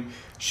game.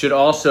 Should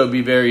also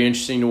be very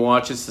interesting to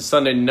watch. It's the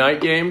Sunday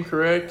night game,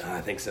 correct?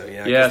 I think so,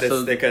 yeah. Yeah,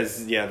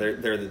 because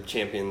they're the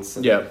champions. So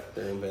Yeah.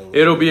 they're available.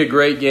 It'll be a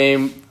great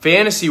game.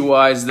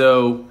 Fantasy-wise,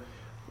 though,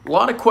 a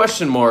lot of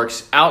question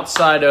marks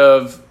outside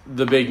of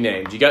the big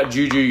names. You got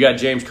Juju, you got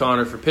James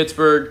Conner for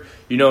Pittsburgh.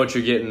 You know what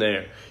you're getting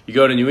there. You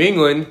go to New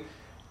England,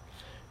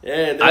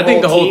 Yeah, I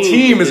think the whole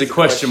team is a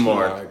question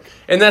mark.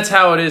 And that's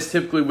how it is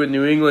typically with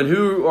New England.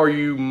 Who are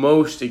you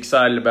most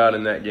excited about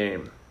in that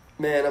game?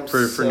 Man, I'm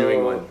for New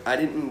England? I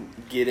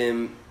didn't get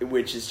him,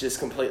 which is just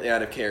completely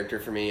out of character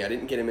for me. I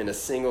didn't get him in a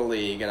single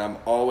league, and I'm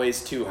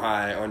always too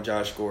high on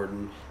Josh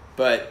Gordon.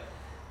 But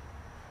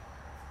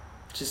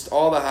just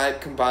all the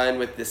hype combined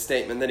with the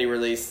statement that he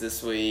released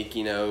this week,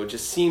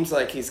 just seems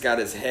like he's got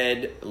his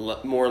head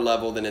more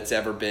level than it's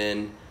ever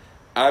been.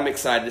 I'm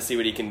excited to see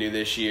what he can do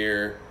this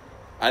year.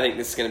 I think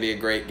this is going to be a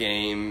great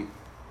game.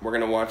 We're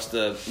going to watch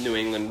the New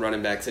England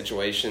running back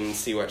situation,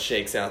 see what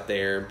shakes out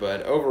there.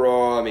 But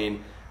overall, I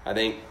mean, I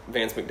think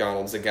Vance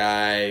McDonald's a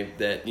guy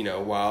that,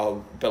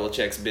 while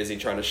Belichick's busy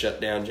trying to shut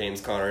down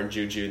James Conner and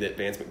Juju, that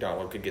Vance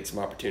McDonald could get some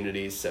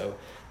opportunities. So,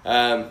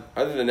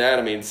 other than that,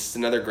 I mean, it's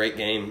another great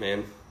game,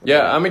 man.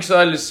 Yeah, I'm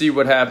excited to see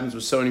what happens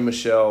with Sony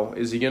Michel.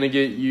 Is he going to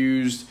get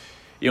used,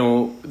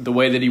 the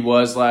way that he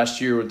was last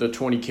year with the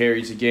 20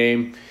 carries a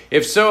game?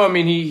 If so, I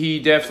mean, he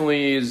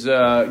definitely is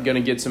going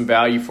to get some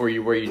value for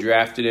you where you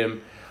drafted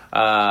him.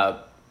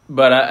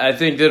 But I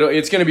think that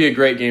it's going to be a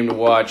great game to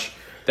watch.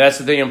 That's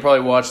the thing I'm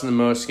probably watching the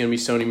most. It's going to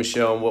be Sony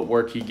Michel and what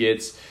work he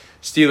gets.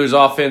 Steelers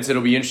offense,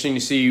 it'll be interesting to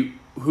see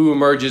who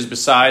emerges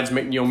besides,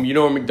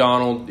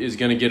 McDonald is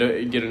going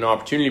to get an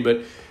opportunity.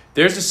 But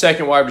there's a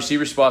second wide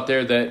receiver spot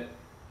there that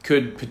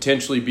could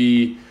potentially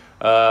be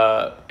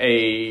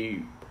a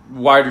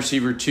wide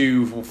receiver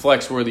 2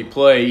 flex-worthy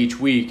play each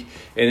week?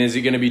 And is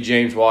it going to be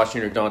James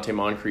Washington or Dante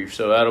Moncrief?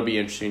 So that'll be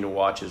interesting to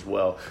watch as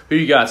well. Who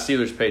you got,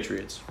 Steelers,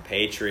 Patriots?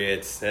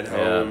 Patriots at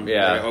home.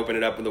 Yeah. Gonna open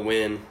it up with a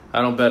win.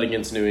 I don't bet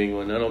against New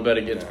England. I don't bet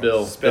against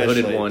Bill, the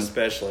hooded one.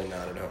 Especially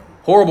not at home.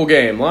 Horrible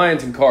game,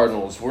 Lions and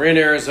Cardinals. We're in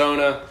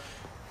Arizona.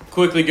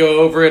 Quickly go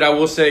over it. I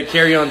will say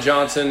Kerryon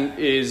Johnson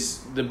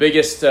is the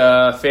biggest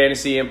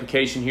fantasy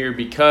implication here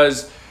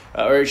because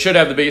or it should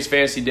have the biggest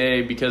fantasy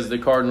day because the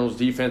Cardinals'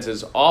 defense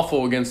is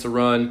awful against the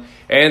run,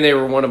 and they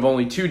were one of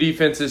only 2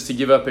 defenses to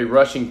give up a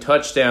rushing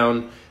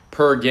touchdown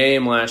per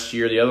game last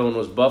year. The other one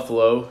was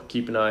Buffalo.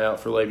 Keep an eye out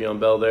for Le'Veon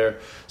Bell there.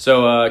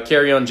 So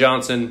Kerryon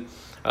Johnson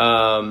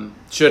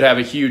should have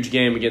a huge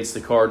game against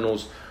the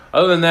Cardinals.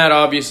 Other than that,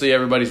 obviously,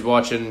 everybody's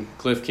watching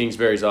Cliff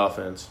Kingsbury's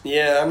offense.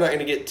 Yeah, I'm not going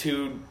to get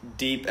too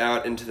deep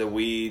out into the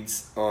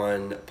weeds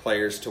on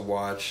players to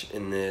watch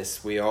in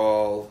this. We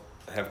all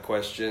have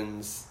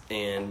questions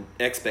and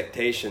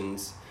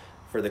expectations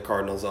for the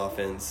Cardinals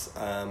offense.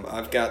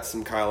 I've got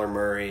some Kyler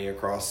Murray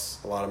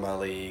across a lot of my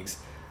leagues.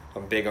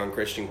 I'm big on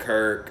Christian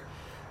Kirk.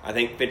 I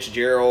think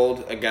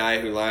Fitzgerald, a guy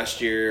who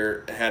last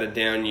year had a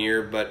down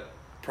year, but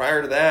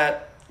prior to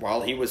that,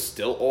 while he was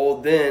still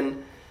old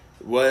then,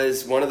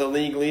 was one of the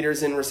league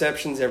leaders in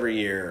receptions every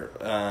year.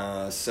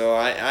 So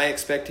I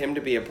expect him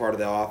to be a part of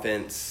the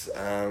offense.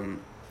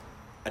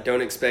 I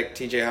don't expect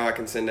T.J.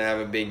 Hawkinson to have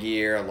a big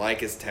year. I like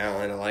his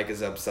talent. I like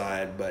his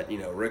upside. But,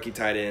 rookie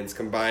tight ends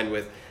combined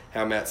with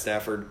how Matt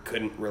Stafford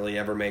couldn't really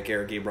ever make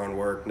Eric Ebron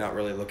work, not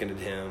really looking at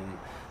him.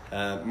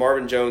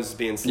 Marvin Jones is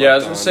being slept Yeah, I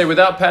was going on. to say,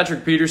 without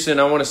Patrick Peterson,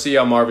 I want to see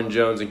how Marvin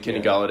Jones and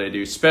Kenny Golladay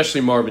do, especially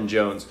Marvin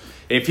Jones.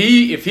 If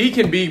he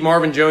can beat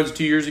Marvin Jones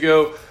 2 years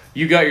ago,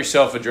 you got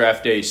yourself a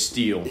draft day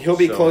steal. He'll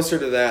be closer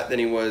to that than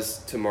he was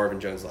to Marvin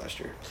Jones last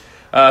year.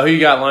 Who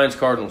you got, Lions,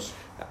 Cardinals?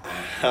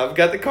 I've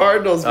got the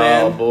Cardinals,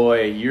 man. Oh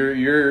boy,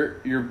 you're.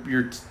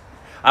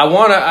 I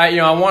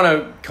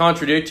wanna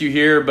contradict you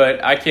here,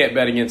 but I can't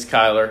bet against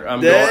Kyler.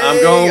 I'm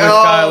going with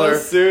Kyler.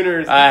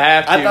 Sooners. I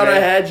have to. I thought man. I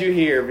had you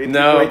here.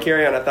 No,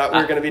 carry on. I thought we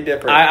were going to be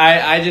different.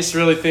 I just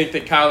really think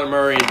that Kyler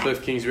Murray and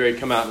Cliff Kingsbury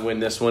come out and win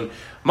this one.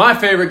 My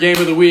favorite game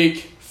of the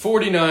week: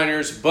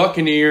 49ers,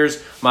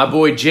 Buccaneers. My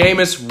boy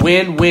Jameis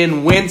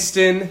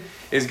Winston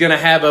is going to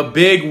have a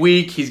big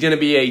week. He's going to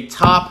be a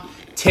top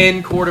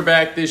 10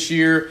 quarterback this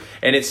year,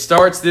 and it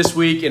starts this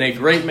week in a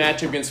great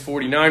matchup against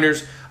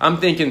 49ers. I'm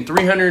thinking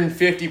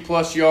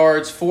 350-plus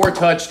yards, 4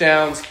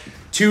 touchdowns,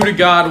 2 to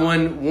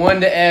Godwin,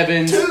 1 to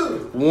Evans,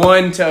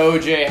 1 to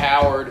O.J.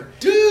 Howard.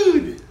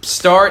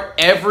 Start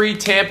every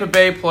Tampa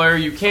Bay player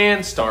you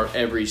can. Start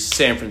every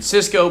San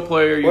Francisco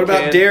player you can. What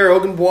about Dare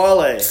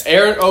Ogunbowale?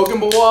 Aaron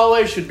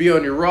Ogunbowale should be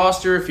on your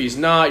roster. If he's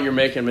not, you're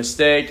making a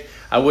mistake.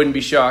 I wouldn't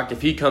be shocked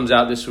if he comes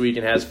out this week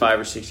and has 5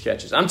 or 6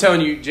 catches. I'm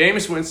telling you,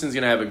 Jameis Winston's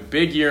going to have a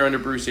big year under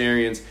Bruce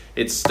Arians.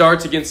 It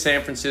starts against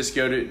San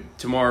Francisco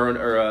tomorrow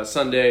or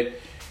Sunday,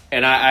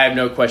 and I have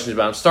no questions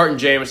about it. I'm starting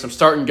Jameis. I'm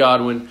starting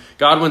Godwin.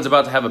 Godwin's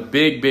about to have a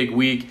big, big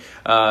week.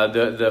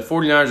 The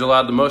 49ers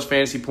allowed the most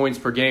fantasy points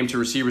per game to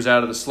receivers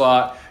out of the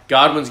slot.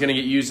 Godwin's going to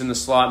get used in the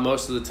slot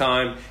most of the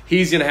time.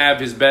 He's going to have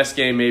his best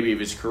game maybe of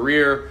his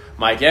career.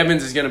 Mike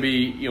Evans is going to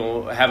be,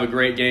 have a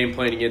great game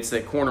playing against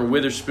that corner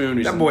Witherspoon.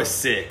 Who's that boy's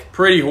sick.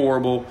 Pretty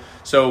horrible.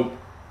 So,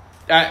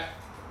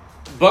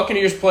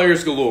 Buccaneers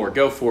players galore.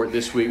 Go for it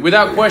this week.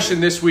 Without question,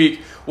 this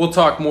week we'll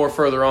talk more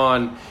further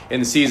on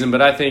in the season,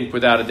 but I think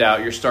without a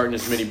doubt you're starting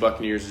as many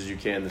Buccaneers as you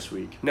can this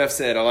week. Enough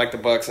said. I like the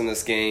Bucs in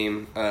this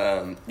game.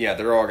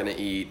 They're all going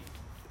to eat.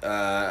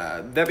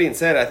 That being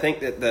said, I think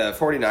that the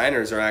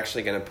 49ers are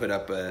actually going to put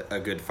up a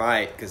good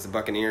fight because the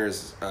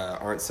Buccaneers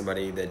aren't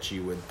somebody that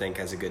you would think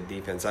has a good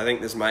defense. I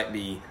think this might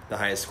be the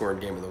highest scoring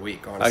game of the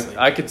week, honestly.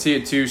 I could see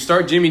it too.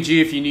 Start Jimmy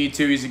G if you need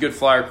to. He's a good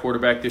flyer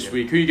quarterback this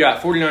week. Who you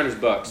got? 49ers,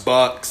 Bucs.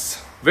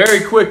 Bucs.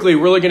 Very quickly,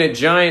 we're looking at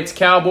Giants,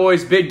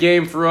 Cowboys. Big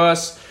game for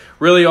us.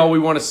 Really, all we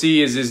want to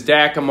see is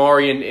Dak,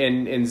 Amari,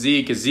 and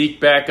Zeke. Is Zeke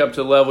back up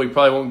to the level? He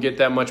probably won't get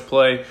that much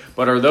play.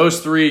 But are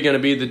those 3 going to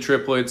be the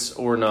triplets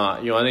or not?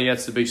 I think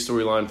that's the big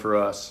storyline for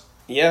us.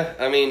 Yeah,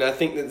 I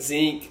think that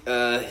Zeke,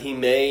 he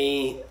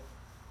may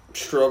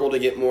struggle to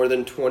get more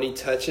than 20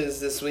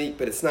 touches this week,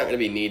 but it's not going to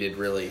be needed,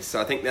 really.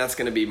 So I think that's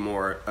going to be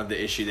more of the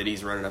issue that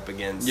he's running up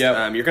against.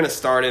 Yep. You're going to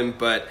start him,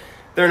 but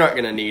they're not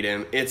going to need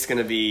him. It's going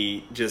to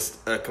be just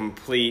a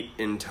complete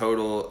and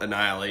total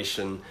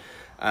annihilation.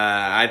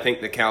 I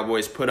think the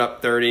Cowboys put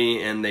up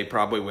 30, and they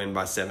probably win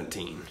by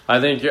 17.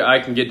 I think I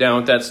can get down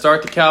with that.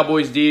 Start the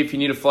Cowboys D if you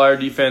need a flyer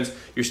defense.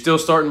 You're still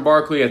starting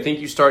Barkley. I think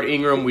you start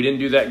Ingram. We didn't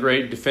do that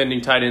great defending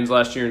tight ends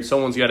last year, and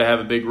someone's got to have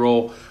a big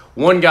role.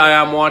 One guy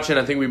I'm watching,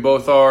 I think we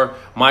both are,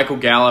 Michael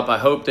Gallup. I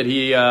hope that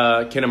he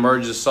can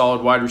emerge as a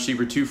solid wide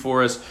receiver 2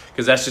 for us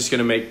because that's just going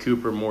to make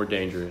Cooper more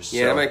dangerous.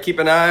 Yeah, I'm going to keep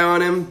an eye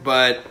on him,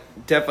 but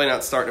definitely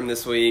not starting him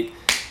this week.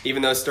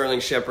 Even though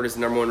Sterling Shepard is the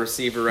number 1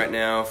 receiver right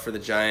now for the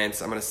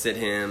Giants, I'm going to sit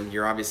him.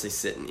 You're obviously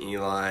sitting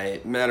Eli.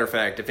 Matter of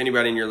fact, if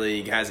anybody in your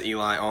league has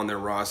Eli on their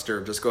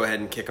roster, just go ahead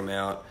and kick him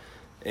out.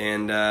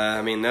 And,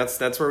 I mean, that's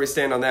where we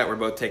stand on that. We're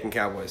both taking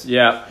Cowboys.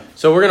 Yeah.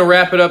 So we're going to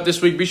wrap it up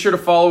this week. Be sure to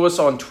follow us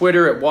on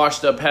Twitter at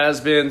Washed Up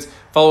Has-Beens.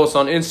 Follow us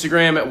on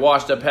Instagram at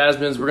Washed Up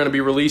Has-Beens. We're going to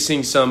be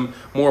releasing some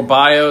more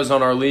bios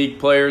on our league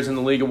players in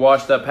the League of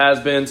Washed Up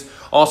Has-Beens.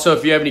 Also,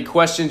 if you have any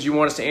questions you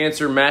want us to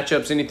answer,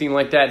 matchups, anything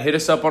like that, hit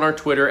us up on our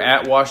Twitter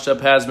at Washed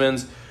Up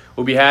Has-Beens.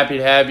 We'll be happy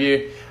to have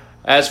you.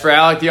 As for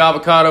Alec the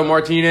Avocado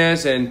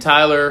Martinez and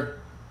Tyler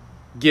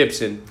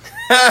Gibson,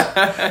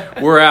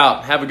 we're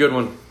out. Have a good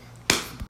one.